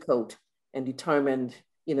individuals' zip code and determine,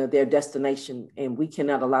 their destination, and we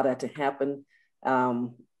cannot allow that to happen.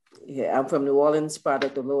 I'm from New Orleans,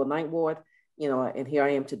 product of Lower Ninth Ward, and here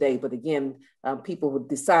I am today. But again, people who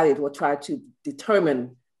decided will try to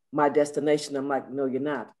determine my destination. I'm like, no, you're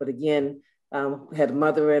not. But again, had a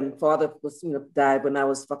mother and father was, died when I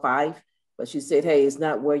was 5. But she said, hey, it's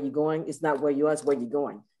not where you're going. It's not where you are, it's where you're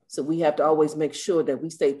going. So we have to always make sure that we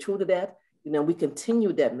stay true to that. We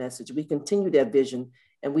continue that message, we continue that vision,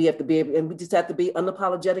 and we have to be able, and we just have to be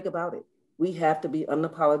unapologetic about it. We have to be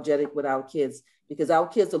unapologetic with our kids because our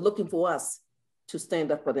kids are looking for us to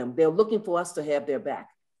stand up for them. They're looking for us to have their back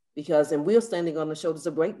and we're standing on the shoulders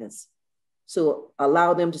of greatness. So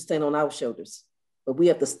allow them to stand on our shoulders, but we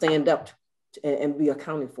have to stand up and be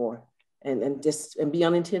accounted for and be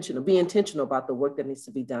unintentional, be intentional about the work that needs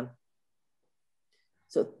to be done.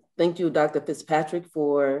 So thank you, Dr. Fitzpatrick,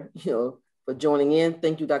 for joining in.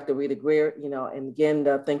 Thank you, Dr. Rita Greer, and again,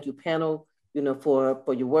 thank you, panel,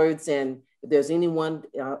 for your words. And if there's anyone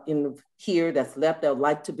in here that's left that would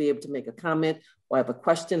like to be able to make a comment or have a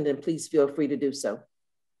question, then please feel free to do so.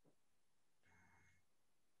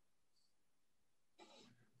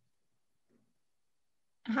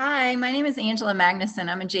 Hi, my name is Angela Magnuson.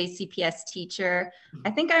 I'm a JCPS teacher.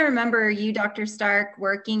 I think I remember you, Dr. Stark,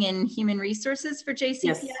 working in human resources for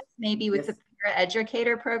JCPS, maybe with the peer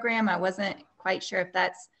educator program. I wasn't quite sure if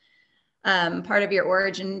that's part of your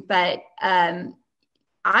origin, but I'm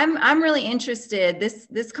really interested.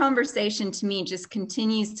 This conversation to me just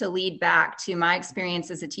continues to lead back to my experience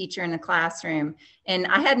as a teacher in the classroom. And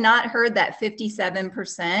I had not heard that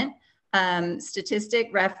 57% statistic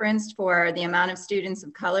referenced for the amount of students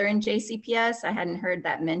of color in JCPS. I hadn't heard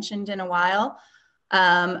that mentioned in a while.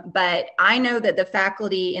 But I know that the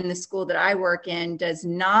faculty in the school that I work in does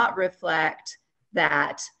not reflect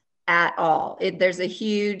that at all. There's a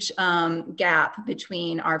huge gap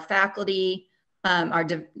between our faculty,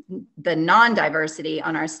 the non-diversity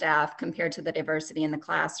on our staff compared to the diversity in the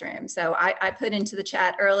classroom. So I put into the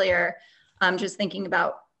chat earlier, just thinking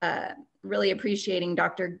about really appreciating,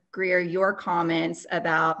 Dr. Greer, your comments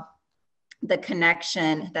about the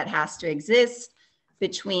connection that has to exist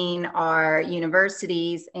between our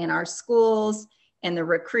universities and our schools and the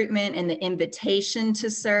recruitment and the invitation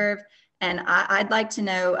to serve. And I'd like to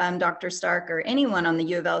know, Dr. Stark or anyone on the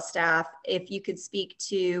U of L staff, if you could speak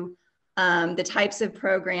to the types of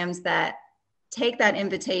programs that take that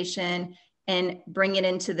invitation and bring it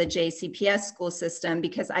into the JCPS school system,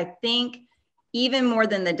 because I think even more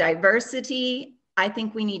than the diversity, I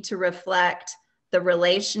think we need to reflect the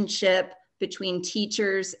relationship between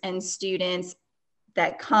teachers and students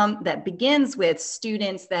that begins with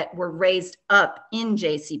students that were raised up in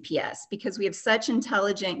JCPS, because we have such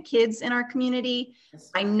intelligent kids in our community.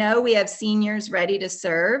 I know we have seniors ready to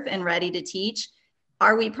serve and ready to teach.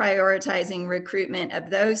 Are we prioritizing recruitment of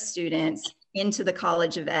those students into the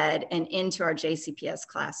College of Ed and into our JCPS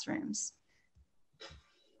classrooms?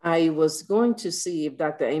 I was going to see if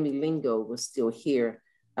Dr. Amy Lingo was still here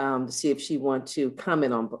to see if she wants to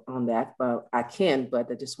comment on that, but I can, but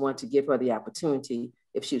I just want to give her the opportunity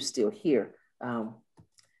if she's still here. I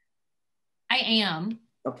am.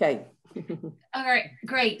 Okay. All right,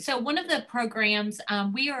 great. So one of the programs,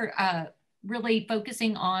 we are really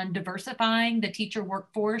focusing on diversifying the teacher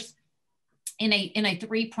workforce in a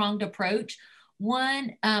three-pronged approach.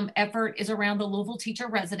 One effort is around the Louisville Teacher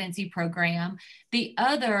Residency Program. The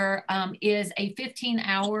other is a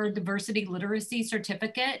 15-hour diversity literacy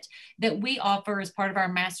certificate that we offer as part of our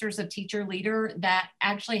Masters of Teacher Leader that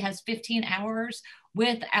actually has 15 hours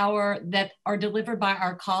that are delivered by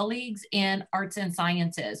our colleagues in arts and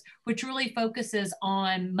sciences, which really focuses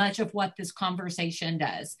on much of what this conversation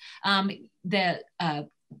does.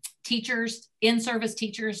 Teachers, in-service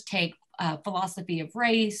teachers take philosophy of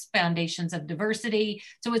race, foundations of diversity.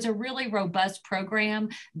 So it's a really robust program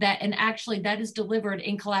and actually that is delivered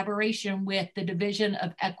in collaboration with the Division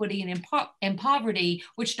of Equity and Poverty,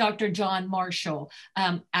 which Dr. John Marshall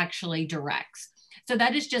actually directs. So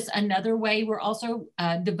that is just another way. We're also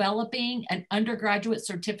developing an undergraduate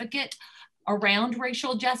certificate around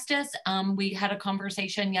racial justice. We had a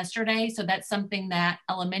conversation yesterday. So that's something that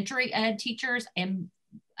elementary ed teachers and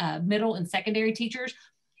middle and secondary teachers,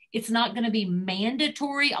 it's not going to be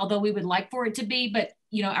mandatory, although we would like for it to be, but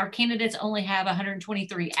our candidates only have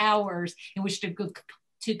 123 hours in which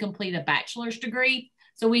to complete a bachelor's degree.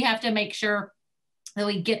 So we have to make sure that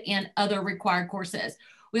we get in other required courses.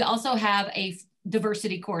 We also have a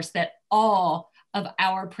diversity course that all of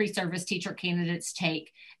our pre-service teacher candidates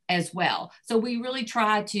take as well. So we really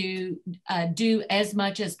try to do as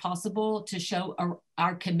much as possible to show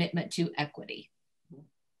our commitment to equity.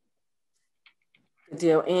 Good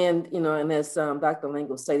deal. And, and as Dr.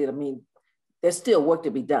 Lingo stated, I mean, there's still work to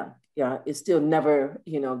be done. Yeah, it's still never,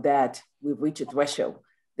 that we've reached a threshold.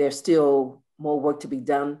 There's still more work to be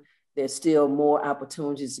done. There's still more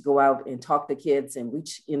opportunities to go out and talk to kids and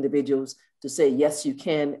reach individuals to say, yes, you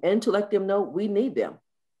can, and to let them know we need them.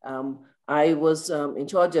 I was in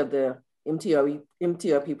charge of the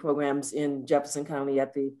MTRP programs in Jefferson County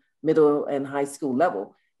at the middle and high school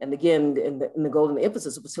level. And again, in the golden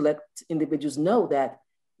emphasis was to let individuals know that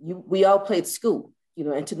we all played school,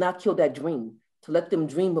 and to not kill that dream, to let them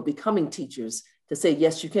dream of becoming teachers, to say,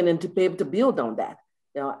 yes, you can, and to be able to build on that.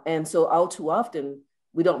 And so all too often,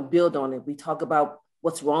 we don't build on it. We talk about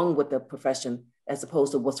what's wrong with the profession as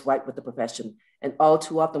opposed to what's right with the profession. And all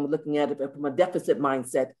too often, we're looking at it from a deficit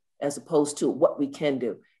mindset as opposed to what we can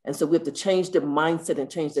do. And so we have to change the mindset and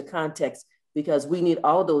change the context, because we need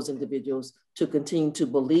all those individuals to continue to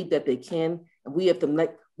believe that they can. And we have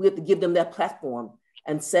to give them that platform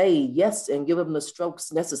and say yes, and give them the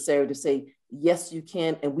strokes necessary to say, yes, you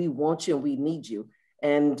can, and we want you and we need you.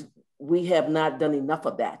 And we have not done enough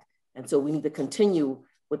of that. And so we need to continue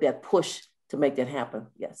with that push to make that happen.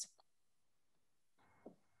 Yes.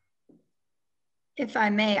 If I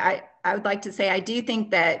may, I would like to say, I do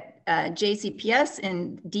think that JCPS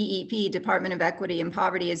and DEP, Department of Equity and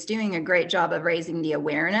Poverty, is doing a great job of raising the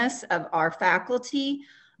awareness of our faculty.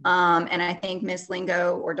 And I think Ms.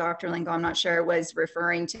 Lingo or Dr. Lingo, I'm not sure, was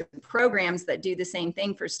referring to programs that do the same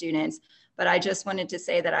thing for students. But I just wanted to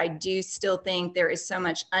say that I do still think there is so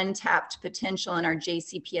much untapped potential in our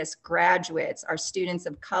JCPS graduates, our students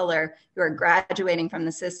of color who are graduating from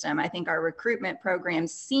the system. I think our recruitment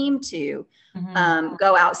programs seem to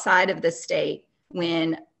go outside of the state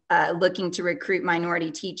when looking to recruit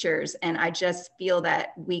minority teachers. And I just feel that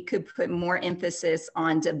we could put more emphasis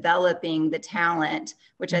on developing the talent,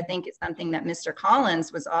 which I think is something that Mr.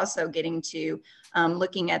 Collins was also getting to,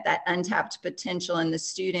 looking at that untapped potential in the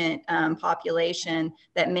student population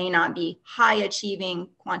that may not be high achieving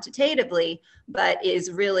quantitatively, but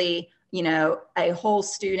is really, a whole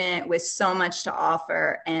student with so much to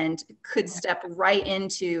offer and could step right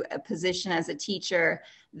into a position as a teacher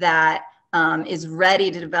that is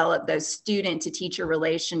ready to develop those student to teacher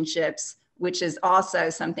relationships, which is also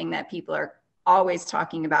something that people are always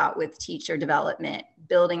talking about with teacher development,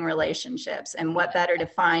 building relationships. And what better to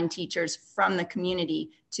find teachers from the community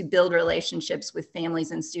to build relationships with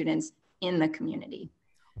families and students in the community.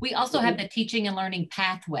 We also have the teaching and learning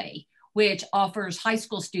pathway, which offers high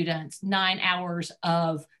school students 9 hours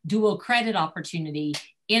of dual credit opportunity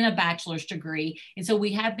in a bachelor's degree. And so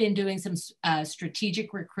we have been doing some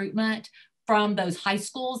strategic recruitment from those high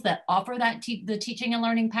schools that offer that the teaching and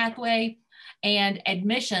learning pathway. And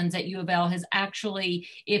admissions at U of L has actually,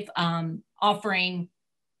 offering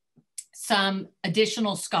some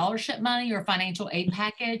additional scholarship money or financial aid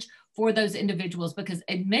package for those individuals, because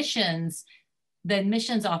the admissions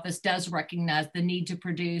office does recognize the need to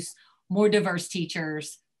produce more diverse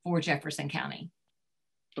teachers for Jefferson County.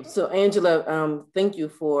 So Angela, thank you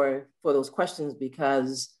for those questions,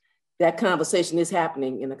 because that conversation is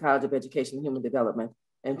happening in the College of Education and Human Development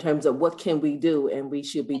in terms of what can we do, and we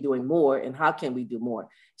should be doing more, and how can we do more.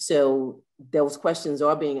 So those questions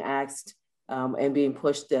are being asked and being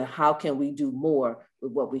pushed to how can we do more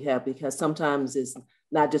with what we have, because sometimes it's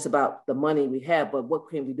not just about the money we have, but what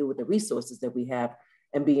can we do with the resources that we have,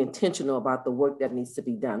 and be intentional about the work that needs to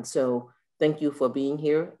be done. So thank you for being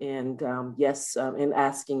here, and yes, and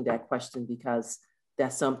asking that question, because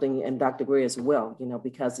that's something, and Dr. Greer as well, you know,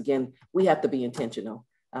 because again, we have to be intentional.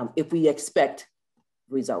 If we expect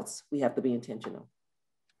results, we have to be intentional.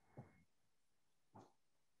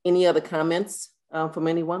 Any other comments from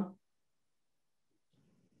anyone?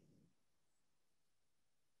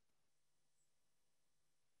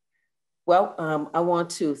 Well, I want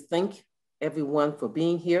to thank everyone for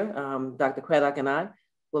being here. Dr. Craddock and I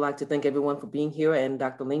would like to thank everyone for being here, and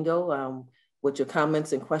Dr. Lingo, with your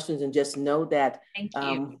comments and questions, and just know that you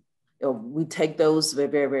know, we take those very,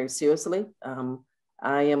 very, very seriously.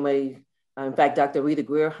 I am in fact, Dr. Rita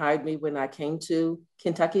Greer hired me when I came to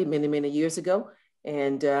Kentucky many, many years ago.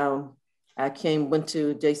 And I went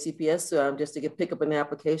to JCPS just to pick up an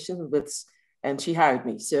application and she hired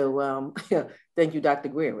me. So thank you, Dr.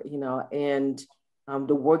 Greer, you know, and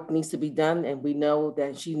the work needs to be done. And we know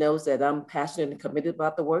that she knows that I'm passionate and committed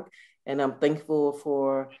about the work. And I'm thankful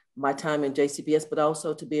for my time in JCPS, but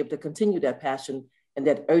also to be able to continue that passion and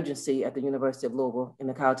that urgency at the University of Louisville in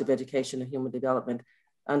the College of Education and Human Development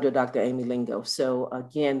under Dr. Amy Lingo. So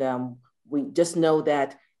again, we just know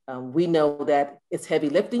that we know that it's heavy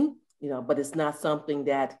lifting, you know, but it's not something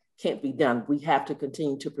that can't be done. We have to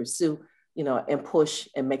continue to pursue, you know, and push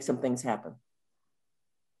and make some things happen.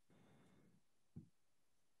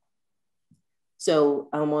 So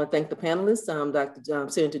I want to thank the panelists, Dr.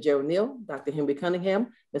 Senator Gerald Neal, Dr. Henry Cunningham,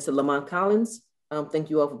 Mr. Lamont Collins. Thank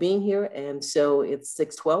you all for being here. And so it's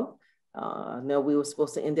 6:12. No, we were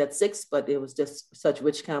supposed to end at 6, but it was just such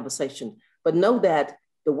rich conversation. But know that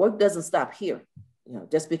the work doesn't stop here. You know,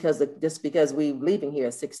 just because we're leaving here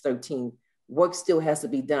at 6:13, work still has to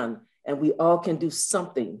be done, and we all can do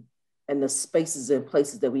something in the spaces and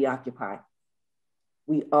places that we occupy.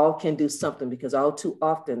 We all can do something, because all too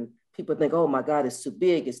often people think, "Oh my God, it's too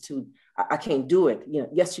big. It's too. I can't do it." You know,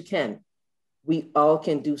 yes, you can. We all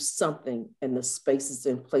can do something in the spaces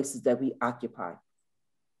and places that we occupy.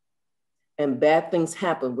 And bad things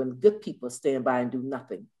happen when good people stand by and do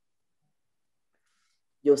nothing.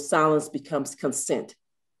 Your silence becomes consent.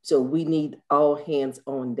 So we need all hands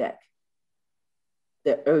on deck.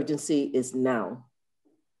 The urgency is now.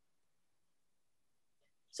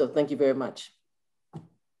 So thank you very much.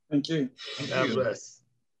 Thank you. God bless.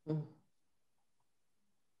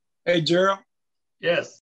 Hey, Gerald. Yes.